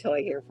know that until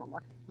I hear from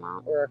her,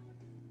 Well, or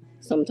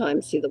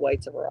sometimes see the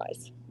whites of her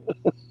eyes.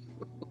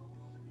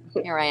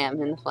 here I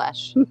am in the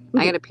flesh.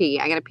 I gotta pee.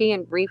 I gotta pee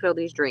and refill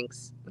these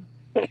drinks.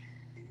 Do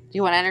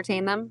you want to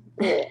entertain them?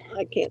 Well,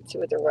 I can't see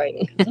what they're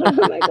writing because I don't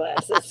have my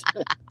glasses,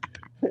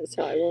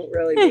 so I won't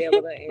really be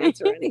able to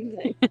answer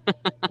anything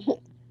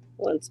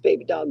once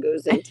Baby Doll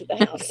goes into the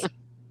house.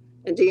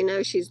 And do you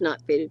know she's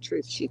not Faded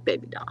Truth? She's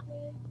Baby Doll.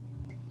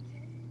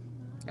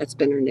 That's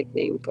been her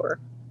nickname for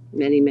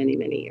many, many,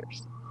 many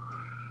years.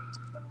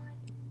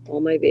 All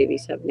my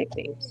babies have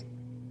nicknames,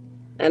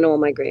 and all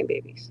my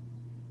grandbabies.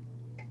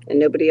 And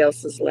nobody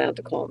else is allowed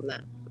to call them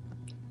that,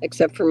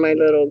 except for my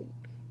little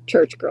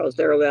church girls.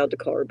 They're allowed to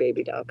call her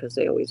Baby Doll because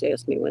they always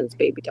ask me, when's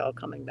Baby Doll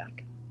coming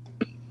back?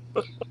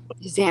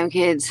 These damn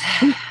kids.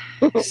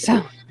 There's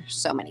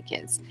so many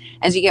kids.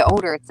 As you get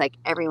older, it's like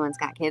everyone's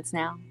got kids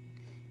now.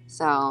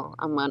 So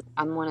I'm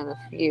one of the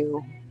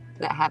few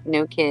that have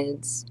no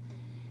kids,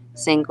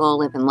 single,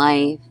 living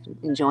life,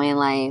 enjoying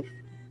life.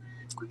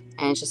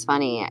 And it's just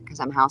funny because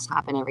I'm house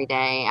hopping every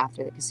day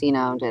after the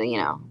casino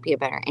to, be a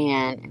better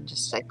aunt and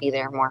just like be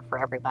there more for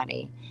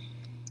everybody.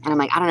 And I'm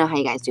like, I don't know how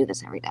you guys do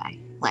this every day.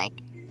 Like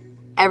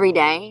every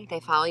day they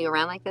follow you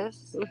around like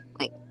this.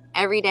 Like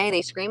every day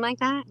they scream like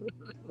that.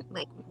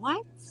 Like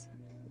what?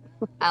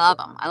 I love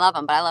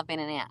them, but I love being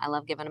an aunt. I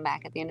love giving them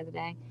back at the end of the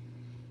day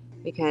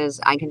because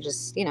I can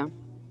just, have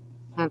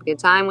a good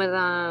time with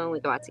them. We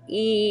go out to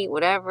eat,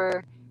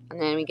 whatever,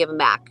 and then we give them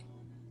back.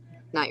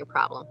 Not your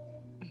problem.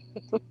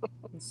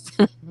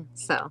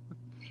 So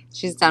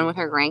she's done with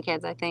her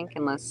grandkids, I think,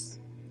 unless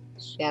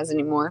she has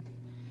any more,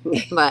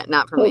 but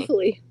not for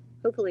me.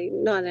 Hopefully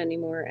not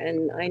anymore.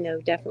 And I know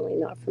definitely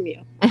not from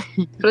you.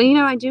 But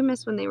I do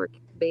miss when they were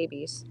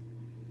babies,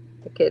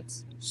 the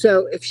kids.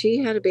 So if she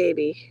had a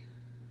baby,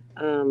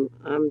 I'm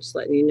just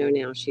letting you know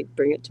now, she'd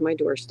bring it to my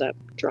doorstep,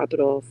 drop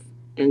it off,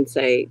 and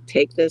say,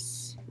 take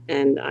this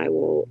and I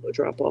will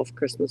drop off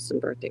Christmas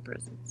and birthday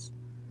presents.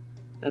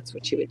 That's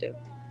what she would do.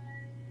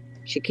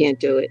 She can't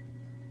do it.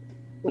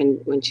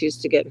 When she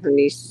used to get her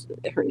niece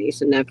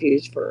and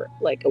nephews for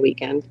like a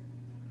weekend,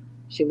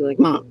 she'd be like,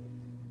 Mom,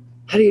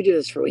 how do you do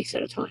this for weeks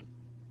at a time?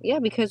 Yeah,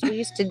 because we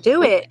used to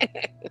do it.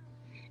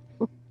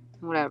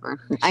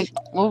 Whatever. I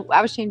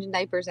was changing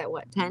diapers at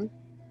what, 10?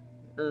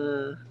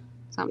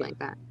 Something like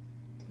that.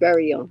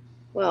 Very young.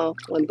 Well,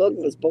 when Boog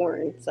was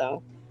born,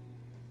 so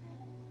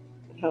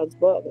how's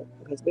Boog?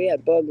 Because we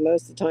had Boog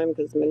most of the time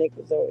because Monique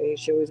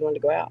she always wanted to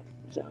go out,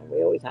 so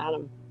we always had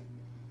him.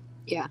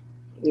 Yeah.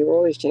 You were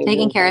always changing.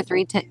 Taking care of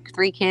three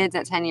kids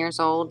at 10 years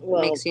old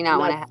makes you not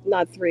want to.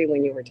 Not 3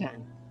 when you were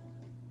 10.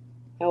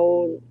 How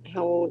old?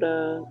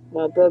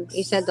 Well, Boog's.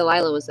 You said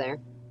Delilah was there.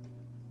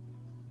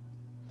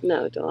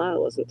 No,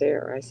 Delilah wasn't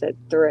there. I said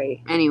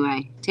 3.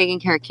 Anyway, taking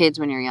care of kids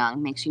when you're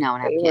young makes you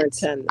not want to have kids.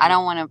 10, I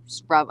don't want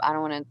to I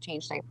don't want to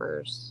change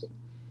diapers.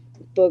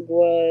 Boog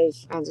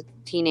was. I was a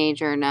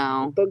teenager.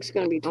 No. Boog's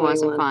going to be 21. It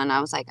wasn't fun.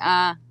 I was like,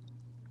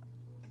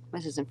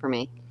 this isn't for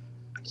me.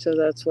 So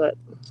that's what,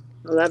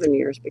 11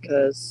 years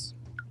because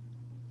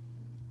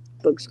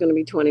Boog's going to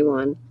be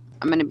 21.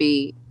 I'm going to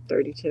be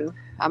 32.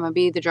 I'm going to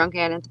be the drunk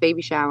aunt at the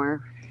baby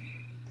shower,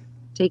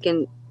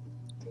 taking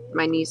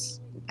my niece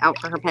out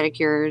for her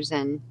pedicures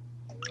and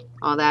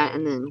all that,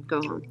 and then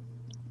go home.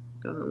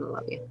 Go home. I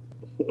love you.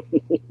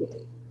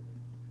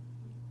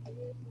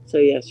 So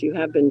yes, you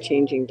have been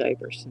changing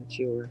diapers since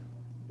you were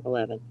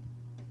 11,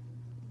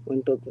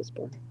 when Boog was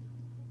born.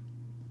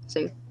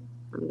 See,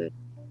 I'm good.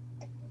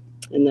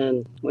 And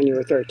then when you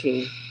were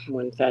 13,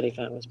 when Fatty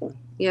Fat was born.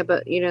 Yeah,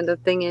 but the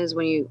thing is,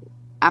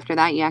 after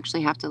that, you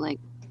actually have to like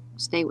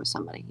stay with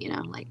somebody.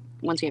 Like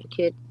once you have a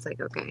kid, it's like,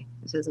 okay,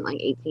 this isn't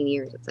like 18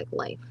 years. It's like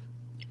life.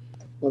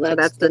 Well,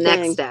 that's the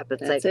next step.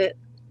 It's that's it.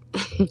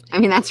 I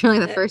mean, that's really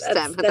the first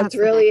step. But that's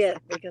really it,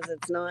 because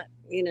it's not,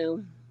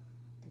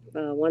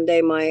 one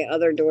day my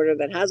other daughter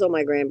that has all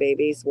my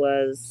grandbabies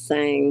was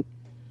saying,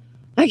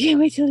 I can't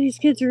wait till these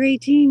kids are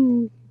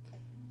 18.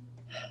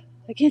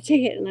 I can't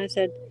take it. And I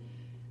said,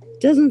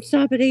 doesn't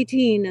stop at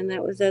 18. And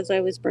that was as I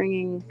was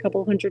bringing a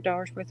couple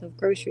 $100 worth of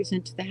groceries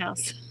into the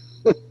house.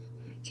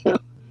 So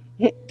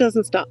it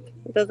doesn't stop.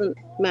 It doesn't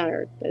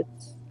matter.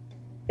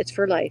 It's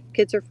for life.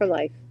 Kids are for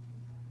life.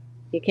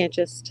 You can't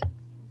just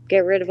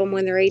get rid of them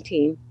when they're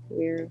 18.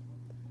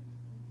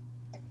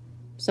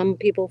 Some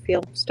people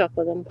feel stuck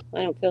with them.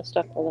 I don't feel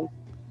stuck with them.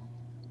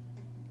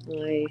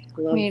 I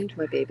love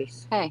my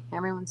babies. Hey,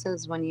 everyone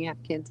says when you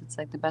have kids, it's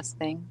like the best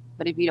thing.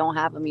 But if you don't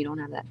have them, you don't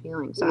have that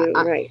feeling. So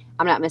right.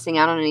 I'm not missing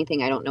out on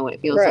anything. I don't know what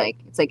it feels like.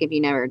 It's like if you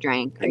never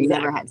drank or you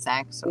never had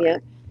sex. Or,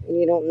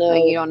 you don't know.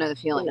 Like you don't know the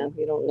feeling.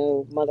 You don't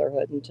know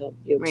motherhood until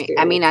you experience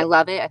I mean, I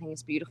love it. I think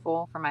it's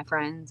beautiful for my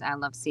friends. I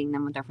love seeing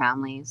them with their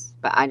families.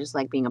 But I just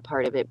like being a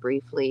part of it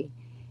briefly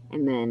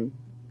and then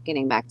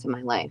getting back to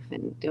my life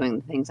and doing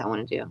the things I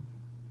want to do.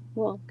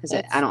 Well, because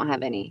I don't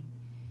have any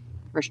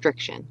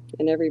restriction.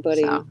 And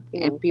everybody,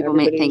 if people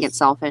may think it's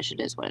selfish, it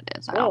is what it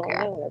is. I don't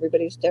care. No,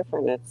 everybody's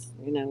different. It's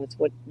it's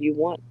what you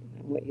want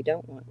and what you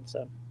don't want.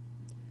 So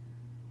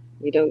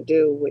you don't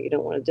do what you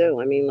don't want to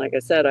do. I mean, like I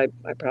said, I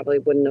probably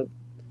wouldn't have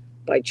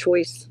by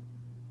choice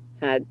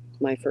had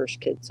my first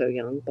kid so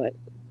young, but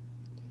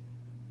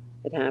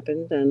it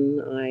happened,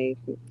 and I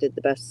did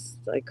the best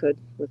I could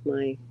with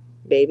my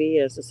baby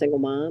as a single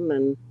mom,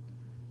 and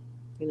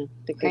I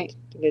think Right.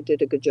 I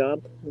did a good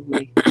job with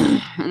my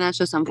And that's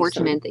just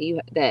unfortunate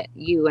that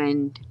you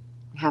and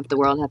half the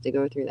world have to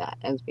go through that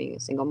as being a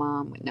single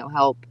mom with no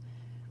help.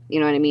 You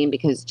know what I mean?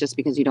 Because just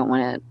because you don't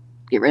want to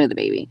get rid of the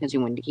baby because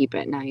you wanted to keep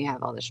it, now you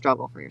have all this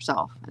struggle for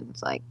yourself, and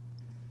it's like,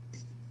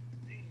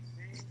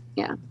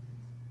 yeah,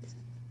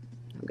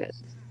 I'm good.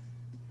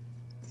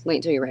 Wait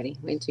until you're ready.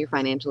 Wait until you're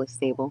financially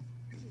stable.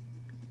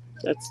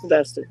 That's the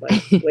best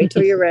advice. Wait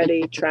till you're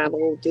ready,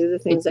 travel, do the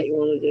things that you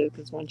want to do,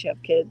 because once you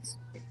have kids,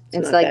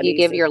 It's not like that you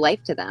give easy. your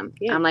life to them.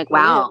 Yeah. I'm like, Oh,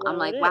 yeah. wow. Well, I'm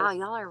like, it wow, is.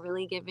 y'all are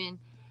really giving.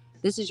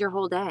 This is your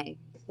whole day.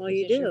 Well, This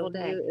you is your do. whole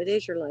day. It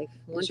is your life.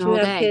 Once your you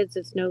whole have day. kids,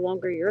 it's no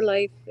longer your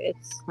life,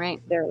 it's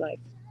Right. their life.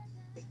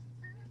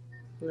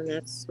 And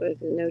that's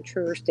no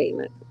truer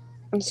statement.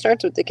 It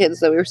starts with the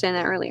kids, though. We were saying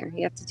that earlier.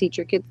 You have to teach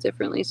your kids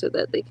differently so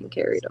that they can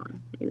carry it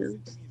on.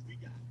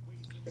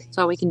 That's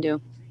all we can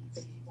do.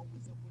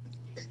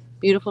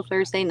 Beautiful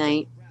Thursday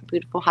night.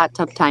 Beautiful hot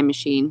tub time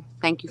machine.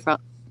 Thanks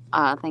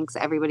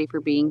everybody for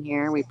being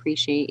here. We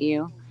appreciate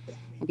you.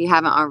 If you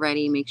haven't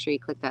already, make sure you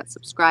click that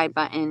subscribe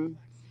button.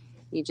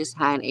 You just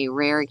had a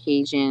rare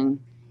occasion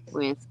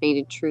with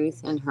Faded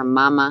Truth and her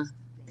mama.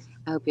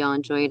 I hope y'all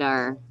enjoyed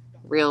our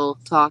real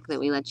talk that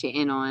we let you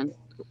in on.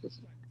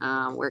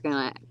 We're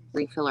gonna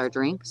refill our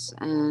drinks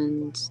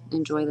and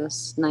enjoy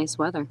this nice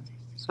weather.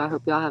 So I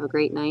hope y'all have a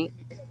great night.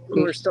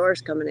 More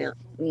stars coming out.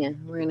 Yeah,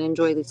 we're gonna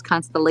enjoy these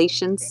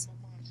constellations.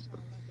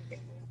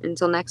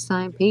 Until next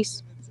time,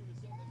 peace.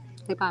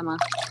 Say bye, Mom.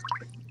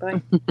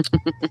 Bye.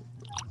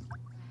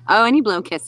 Oh, and you blow kisses.